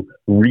to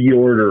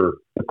reorder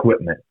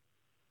equipment.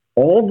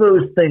 All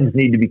those things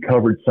need to be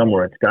covered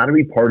somewhere. It's got to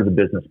be part of the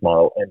business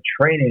model, and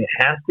training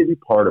has to be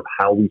part of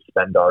how we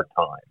spend our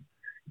time.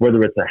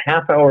 Whether it's a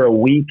half hour a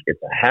week,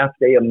 it's a half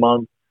day a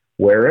month,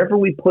 wherever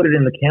we put it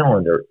in the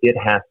calendar, it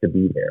has to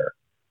be there.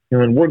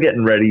 And we're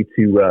getting ready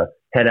to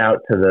head out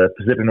to the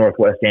Pacific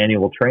Northwest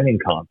Annual Training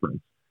Conference,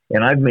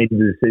 and I've made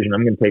the decision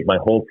I'm going to take my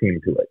whole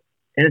team to it.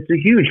 And it's a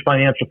huge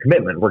financial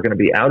commitment. We're going to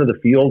be out of the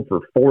field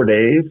for 4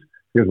 days,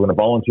 because we're going to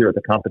volunteer at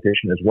the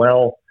competition as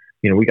well.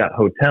 We got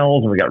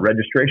hotels and we got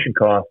registration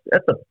costs.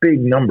 That's a big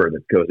number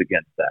that goes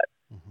against that.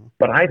 Mm-hmm.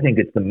 but I think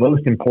it's the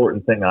most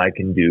important thing I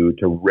can do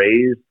to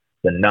raise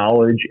the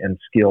knowledge and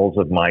skills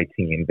of my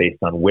team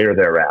based on where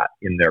they're at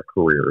in their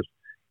careers.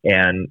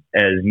 And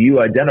as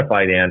you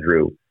identified,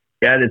 Andrew,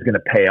 that is going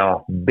to pay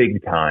off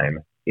big time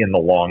in the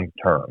long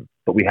term,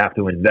 but we have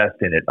to invest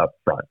in it up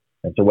front.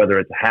 And so whether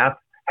it's a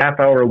half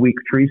hour a week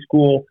tree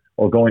school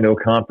or going to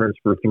a conference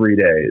for 3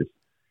 days,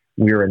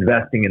 we are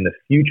investing in the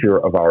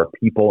future of our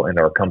people and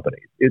our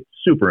companies. It's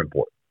super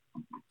important.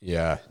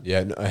 Yeah.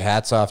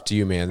 Hats off to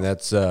you, man.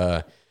 That's,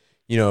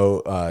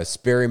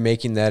 Sperry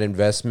making that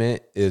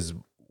investment is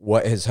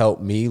what has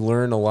helped me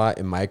learn a lot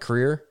in my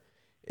career.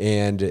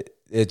 And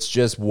it's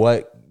just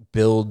what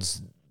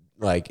builds,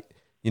 like,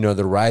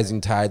 the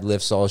rising tide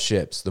lifts all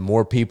ships. The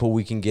more people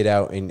we can get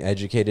out and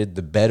educated,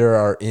 the better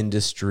our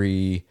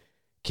industry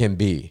can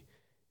be,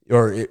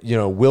 or,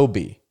 will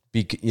be.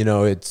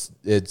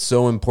 It's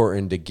so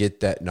important to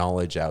get that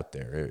knowledge out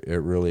there.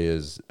 It really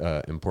is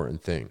an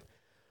important thing.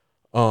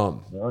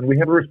 And we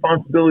have a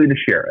responsibility to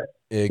share it.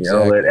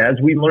 Exactly. That as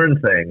we learn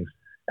things,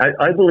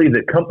 I believe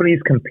that companies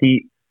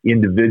compete,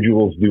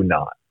 individuals do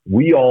not.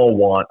 We all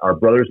want our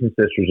brothers and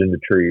sisters in the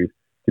trees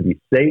to be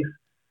safe,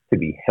 to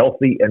be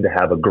healthy, and to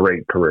have a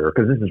great career,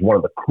 because this is one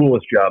of the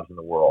coolest jobs in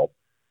the world.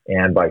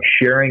 And by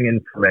sharing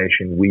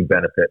information, we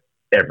benefit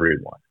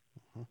everyone.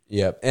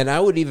 Yep. And I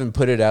would even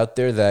put it out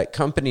there that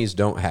companies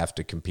don't have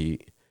to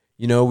compete.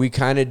 We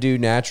kind of do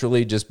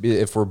naturally,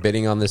 if we're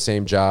bidding on the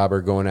same job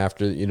or going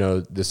after,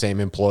 the same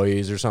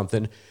employees or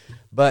something.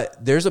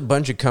 But there's a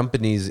bunch of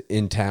companies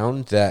in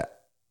town that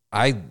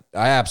I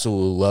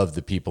absolutely love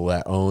the people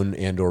that own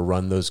and or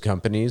run those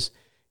companies.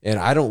 And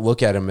I don't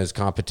look at them as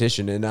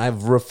competition. And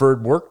I've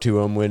referred work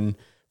to them when,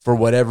 for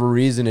whatever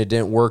reason, it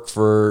didn't work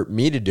for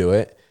me to do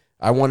it.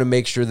 I want to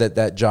make sure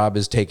that job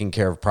is taken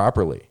care of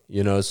properly.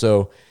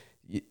 So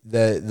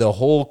the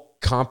whole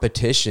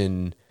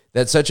competition,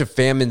 that's such a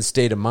famine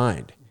state of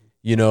mind,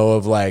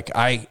 of like,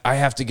 I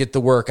have to get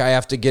the work. I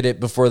have to get it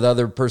before the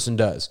other person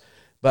does.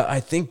 But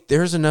I think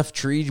there's enough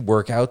tree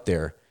work out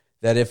there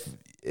that if,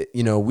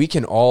 we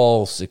can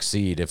all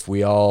succeed if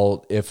we're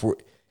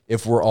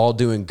all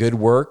doing good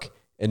work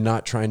and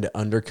not trying to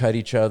undercut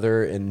each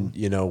other and,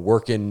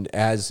 working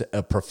as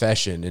a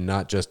profession and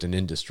not just an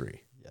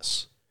industry.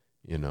 Yes.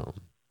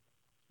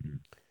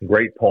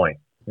 Great point.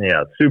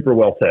 Yeah, super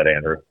well said,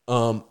 Andrew.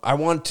 I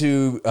want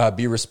to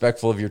be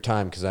respectful of your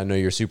time because I know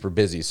you're super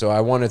busy. So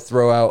I want to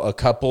throw out a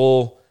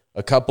couple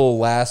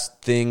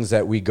last things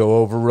that we go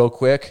over real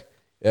quick,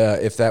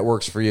 if that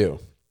works for you.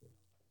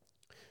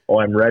 Oh,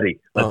 I'm ready.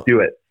 Let's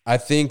do it. I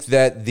think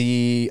that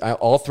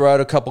I'll throw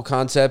out a couple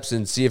concepts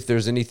and see if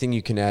there's anything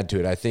you can add to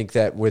it. I think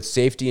that with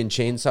safety and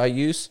chainsaw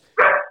use,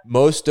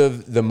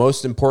 the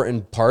most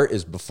important part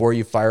is before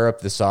you fire up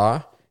the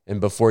saw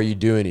and before you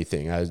do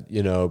anything.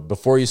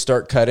 Before you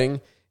start cutting.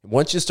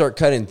 Once you start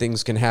cutting,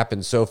 things can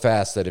happen so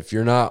fast that if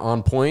you're not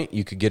on point,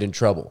 you could get in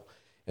trouble.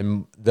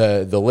 And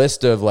the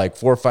list of like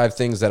 4 or 5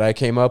 things that I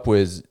came up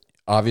with,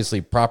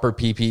 obviously proper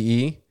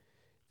PPE,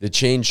 the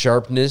chain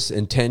sharpness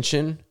and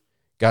tension.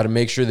 Got to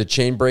make sure the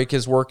chain brake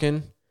is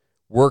working,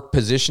 work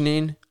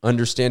positioning,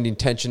 understanding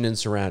tension and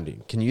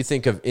surrounding. Can you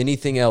think of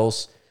anything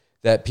else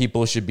that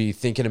people should be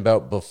thinking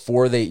about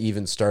before they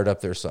even start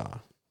up their saw?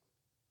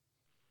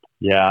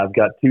 Yeah, I've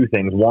got 2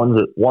 things. One's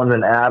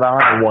an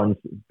add-on and one's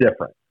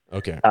different.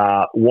 Okay.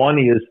 One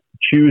is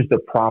choose the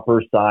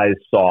proper size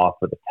saw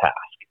for the task.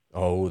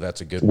 Oh, that's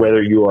a good one.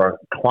 Whether you are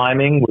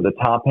climbing with a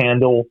top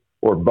handle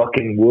or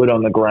bucking wood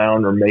on the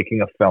ground or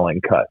making a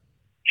felling cut,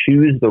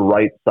 choose the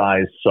right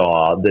size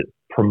saw that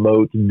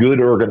promotes good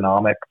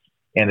ergonomics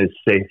and is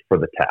safe for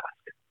the task.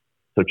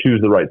 So choose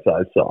the right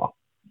size saw.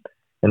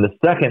 And the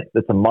second,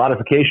 that's a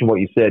modification of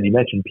what you said. You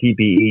mentioned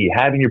PPE.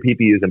 Having your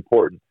PPE is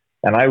important.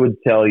 And I would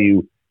tell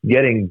you,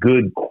 getting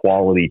good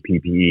quality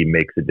PPE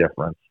makes a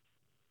difference.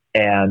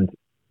 And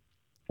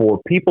for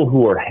people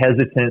who are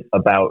hesitant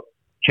about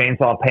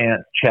chainsaw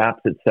pants,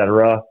 chaps,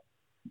 etc.,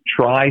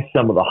 try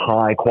some of the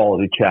high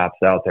quality chaps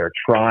out there.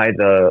 Try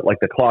the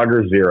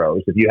Clogger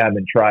Zeros. If you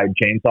haven't tried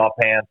chainsaw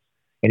pants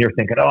and you're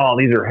thinking, oh,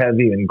 these are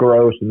heavy and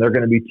gross and they're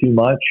going to be too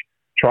much,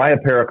 try a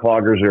pair of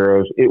Clogger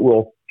Zeros. It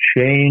will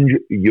change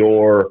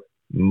your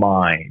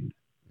mind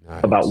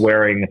about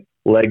wearing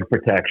leg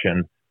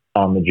protection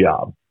on the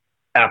job.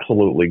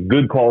 Absolutely.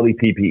 Good quality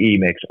PPE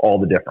makes all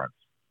the difference.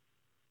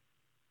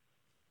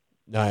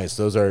 Nice.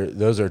 Those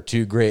are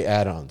 2 great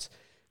add-ons.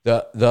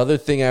 The other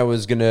thing I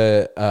was going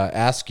to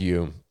ask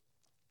you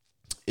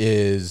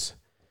is,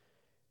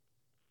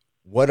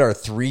 what are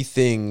 3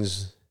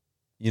 things,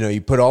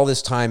 you put all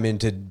this time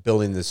into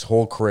building this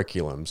whole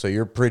curriculum. So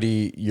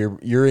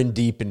you're in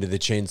deep into the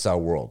chainsaw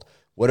world.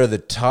 What are the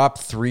top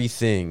 3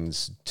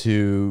 things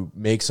to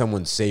make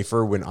someone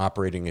safer when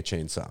operating a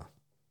chainsaw?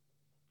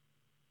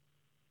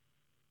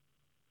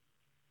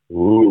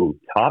 Ooh,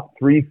 top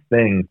 3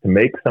 things to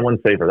make someone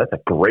safer. That's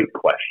a great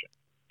question.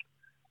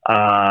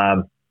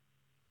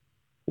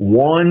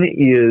 One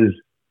is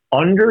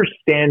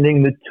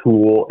understanding the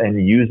tool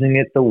and using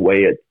it the way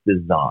it's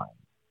designed.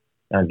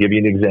 I'll give you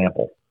an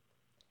example.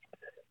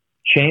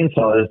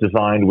 chainsaw is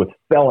designed with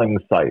felling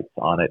sights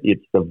on it.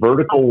 It's the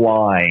vertical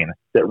line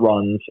that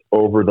runs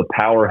over the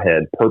power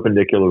head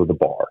perpendicular to the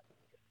bar.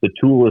 The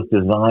tool is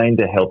designed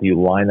to help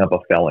you line up a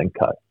felling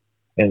cut.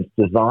 And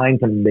it's designed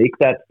to make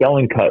that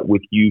felling cut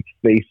with you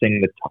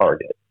facing the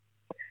target.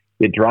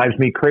 It drives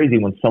me crazy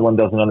when someone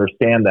doesn't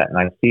understand that and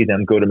I see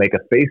them go to make a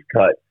face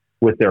cut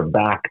with their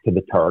back to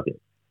the target.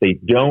 They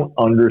don't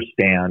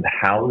understand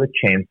how the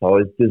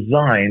chainsaw is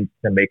designed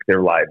to make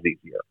their lives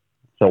easier.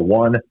 So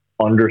one,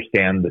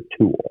 understand the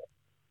tool.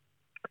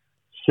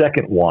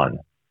 Second one,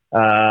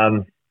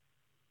 I'm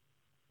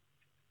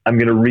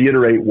going to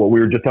reiterate what we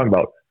were just talking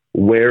about.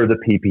 Wear the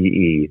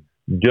PPE.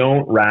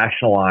 Don't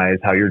rationalize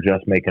how you're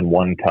just making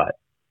one cut.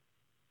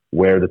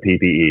 Wear the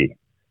PPE.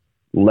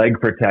 Leg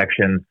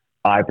protection,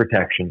 eye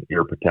protection,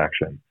 ear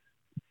protection.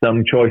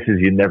 Some choices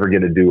you never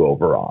get a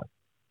do-over on.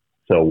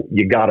 So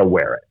you got to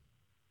wear it.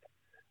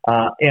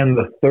 And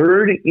the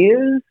third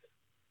is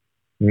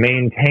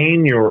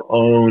maintain your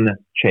own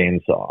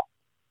chainsaw.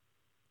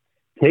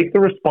 Take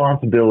the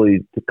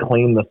responsibility to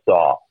clean the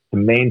saw, to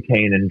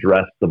maintain and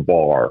dress the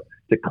bar,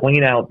 to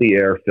clean out the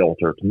air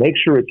filter, to make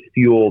sure it's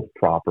fueled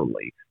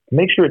properly, to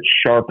make sure it's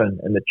sharpened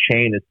and the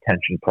chain is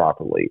tensioned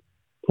properly.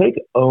 Take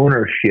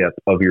ownership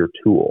of your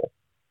tool.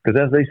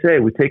 Because as they say,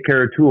 we take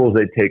care of tools,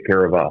 they take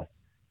care of us.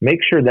 Make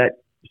sure that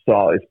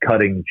saw is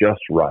cutting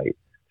just right.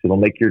 So it'll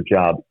make your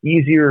job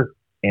easier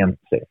and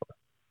safer.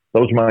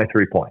 Those are my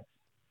 3 points.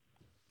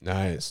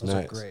 Nice. Those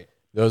are great.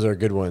 Those are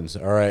good ones.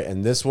 All right.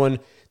 And this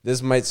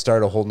might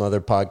start a whole nother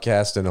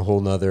podcast and a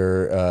whole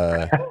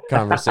nother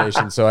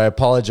conversation. So I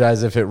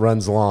apologize if it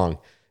runs long.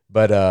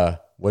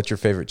 But what's your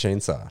favorite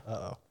chainsaw?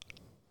 Uh-oh.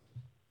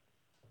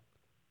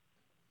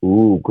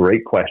 Ooh,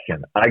 great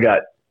question. I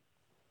got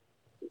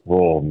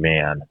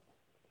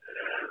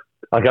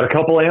a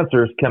couple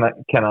answers. Can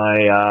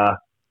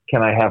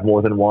I have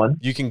more than one?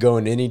 You can go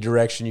in any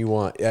direction you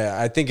want.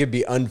 I think it'd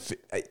be unfair.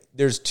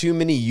 There's too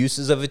many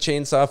uses of a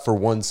chainsaw for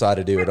one saw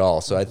to do it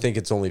all. So I think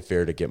it's only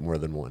fair to get more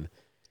than one.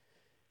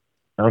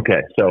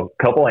 Okay, so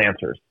a couple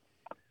answers.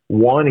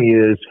 One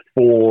is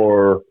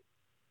for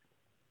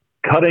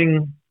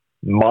cutting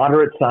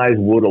moderate-sized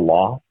wood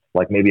aloft,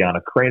 like maybe on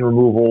a crane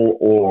removal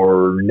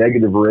or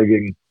negative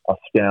rigging a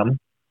stem.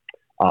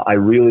 I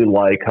really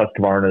like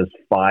Husqvarna's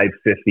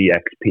 550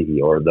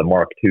 XP or the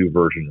Mark II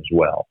version as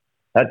well.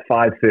 That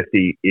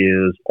 550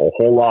 is a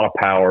whole lot of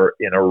power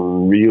in a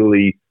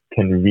really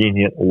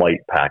convenient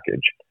light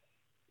package.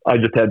 I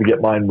just had to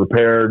get mine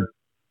repaired.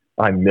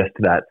 I missed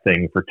that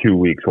thing for 2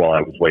 weeks while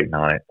I was waiting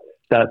on it.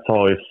 That's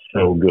always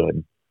so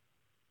good.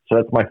 So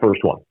that's my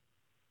first one.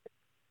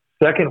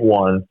 Second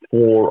one,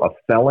 for a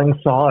felling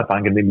saw, if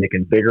I'm going to be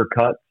making bigger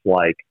cuts,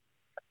 like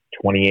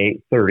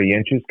 28, 30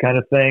 inches kind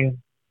of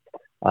thing,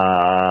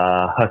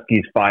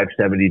 Husky's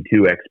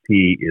 572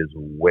 XP is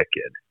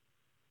wicked.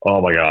 Oh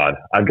my God.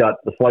 I've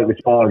got the slightly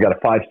smaller. I've got a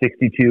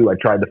 562. I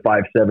tried the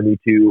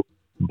 572.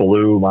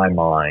 Blew my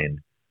mind.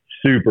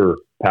 Super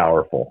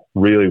powerful.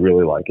 Really,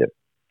 really like it.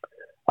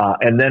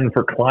 And then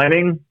for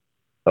climbing,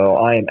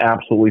 I am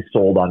absolutely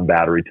sold on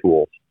battery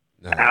tools.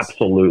 Nice.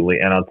 Absolutely.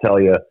 And I'll tell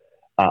you,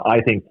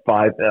 I think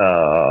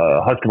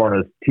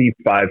Husqvarna's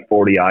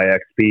T540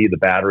 IXP, the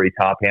battery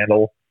top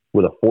handle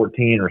with a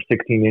 14 or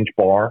 16 inch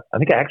bar. I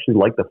think I actually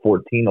like the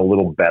 14 a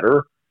little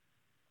better.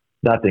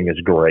 That thing is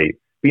great.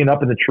 Being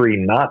up in the tree,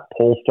 not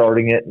pull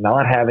starting it,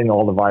 not having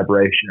all the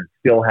vibration, and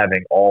still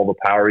having all the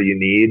power you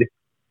need.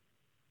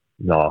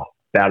 No,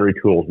 battery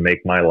tools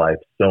make my life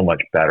so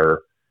much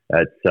better.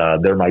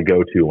 They're my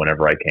go-to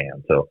whenever I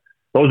can. So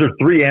those are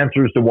 3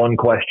 answers to one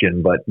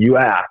question, but you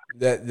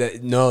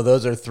asked. No,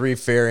 those are 3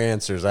 fair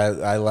answers.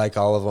 I like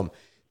all of them.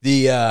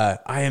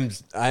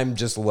 I'm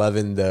just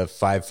loving the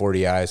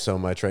 540i so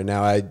much right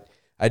now.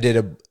 I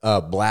did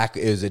a black,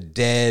 it was a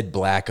dead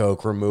black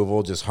oak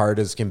removal, just hard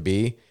as can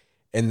be.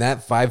 And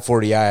that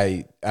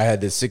 540i, I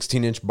had this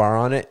 16-inch bar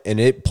on it, and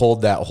it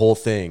pulled that whole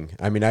thing.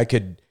 I mean, I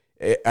could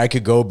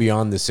go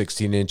beyond the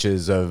 16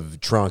 inches of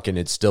trunk, and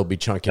it'd still be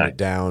chunking it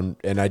down.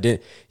 And I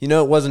didn't,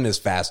 it wasn't as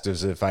fast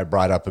as if I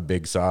brought up a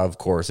big saw. Of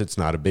course, it's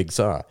not a big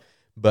saw,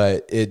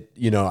 but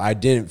I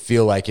didn't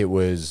feel like it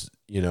was,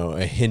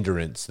 a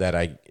hindrance that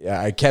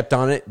I kept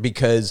on it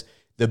because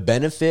the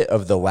benefit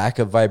of the lack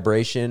of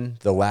vibration,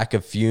 the lack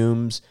of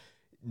fumes,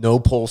 no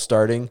pull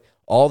starting,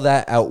 all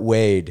that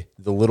outweighed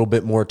the little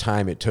bit more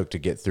time it took to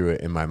get through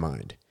it in my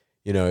mind.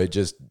 It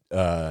just,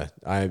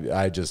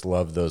 I just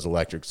love those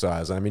electric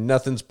saws. I mean,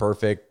 nothing's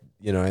perfect,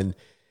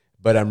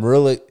 but I'm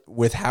really,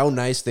 with how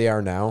nice they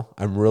are now,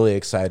 I'm really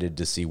excited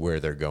to see where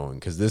they're going.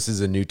 'Cause this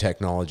is a new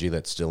technology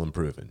that's still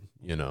improving,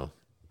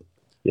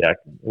 Yeah.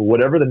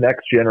 Whatever the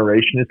next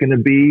generation is going to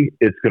be,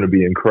 it's going to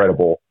be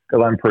incredible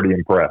because I'm pretty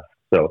impressed.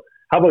 So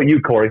how about you,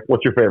 Corey?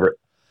 What's your favorite?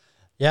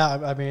 Yeah.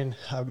 I mean,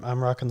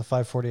 I'm rocking the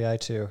 540i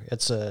too.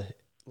 It's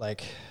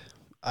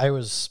I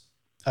was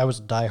a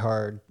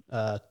diehard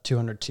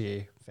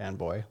 200T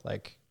fanboy,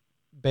 like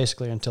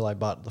basically until I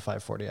bought the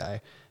 540i,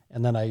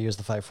 and then I used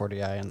the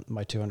 540i, and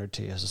my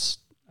 200T is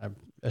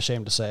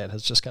ashamed to say it,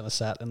 has just kind of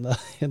sat in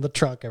the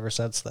trunk ever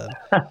since then.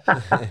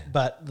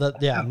 But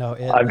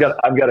I've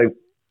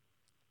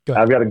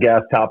got a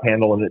gas top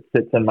handle and it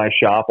sits in my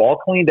shop all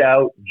cleaned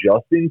out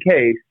just in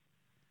case.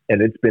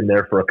 And it's been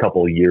there for a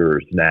couple of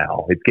years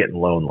now. It's getting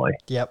lonely.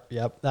 Yep.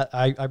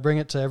 I bring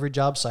it to every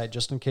job site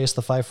just in case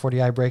the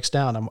 540i breaks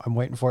down. I'm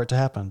waiting for it to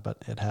happen, but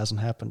it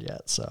hasn't happened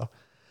yet. So,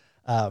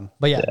 that's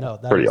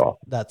pretty awesome.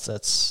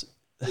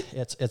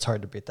 It's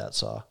hard to beat that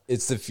saw.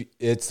 It's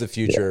the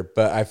future,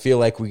 but I feel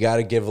like we got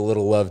to give a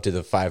little love to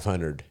the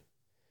 500,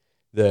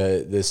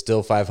 the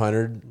Stihl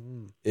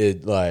 500.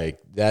 It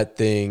like that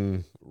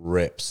thing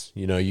rips.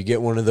 You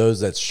get one of those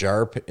that's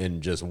sharp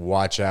and just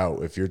watch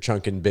out. If you're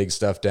chunking big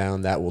stuff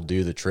down, that will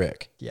do the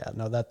trick. Yeah,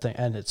 no, that thing,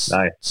 and it's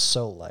nice.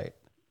 So light.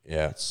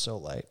 Yeah, it's so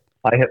light.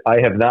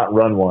 I have not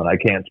run one. I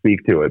can't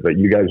speak to it, but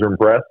you guys are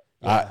impressed.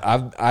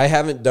 I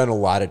haven't done a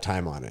lot of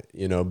time on it,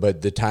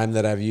 but the time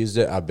that I've used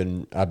it, I've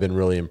been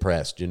really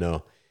impressed.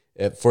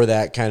 For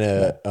that kind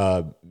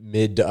of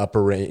mid to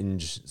upper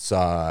range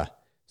saw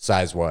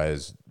size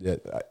wise,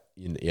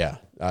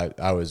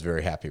 I was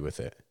very happy with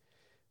it.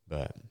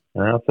 But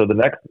so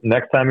the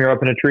next time you're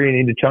up in a tree and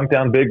you need to chunk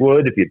down big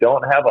wood, if you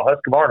don't have a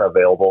Husqvarna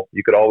available,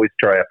 you could always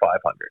try a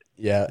 500.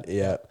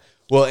 Yeah.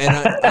 Well,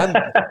 and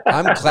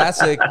I'm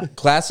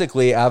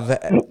classically I've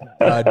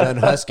done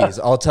Huskies.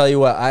 I'll tell you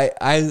what,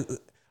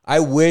 I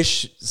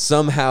wish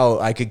somehow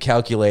I could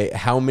calculate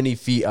how many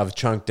feet I've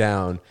chunked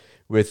down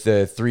with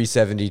the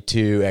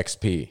 372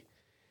 XP.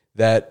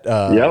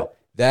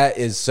 That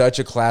is such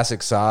a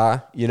classic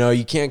saw.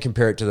 You can't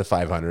compare it to the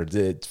 500.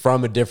 It's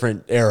from a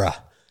different era.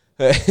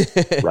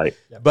 Right.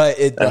 But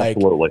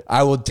absolutely.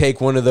 I would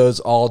take one of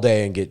those all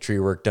day and get tree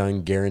work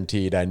done,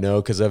 guaranteed. I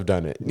know because I've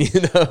done it.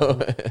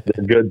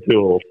 They're good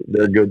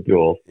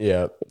tools.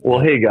 Yeah. Well,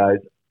 hey guys,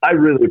 I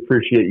really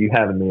appreciate you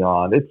having me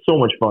on. It's so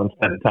much fun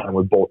spending time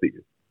with both of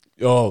you.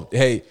 Oh,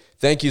 hey,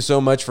 thank you so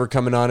much for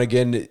coming on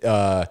again.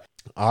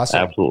 Awesome.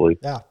 Absolutely.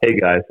 Yeah. Hey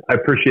guys, I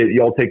appreciate it.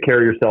 Y'all take care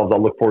of yourselves.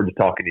 I'll look forward to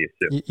talking to you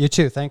soon. You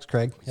too. Thanks,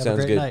 Craig. Have Sounds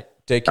a great good. night.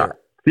 Take care.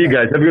 See you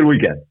guys. Have a good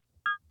weekend.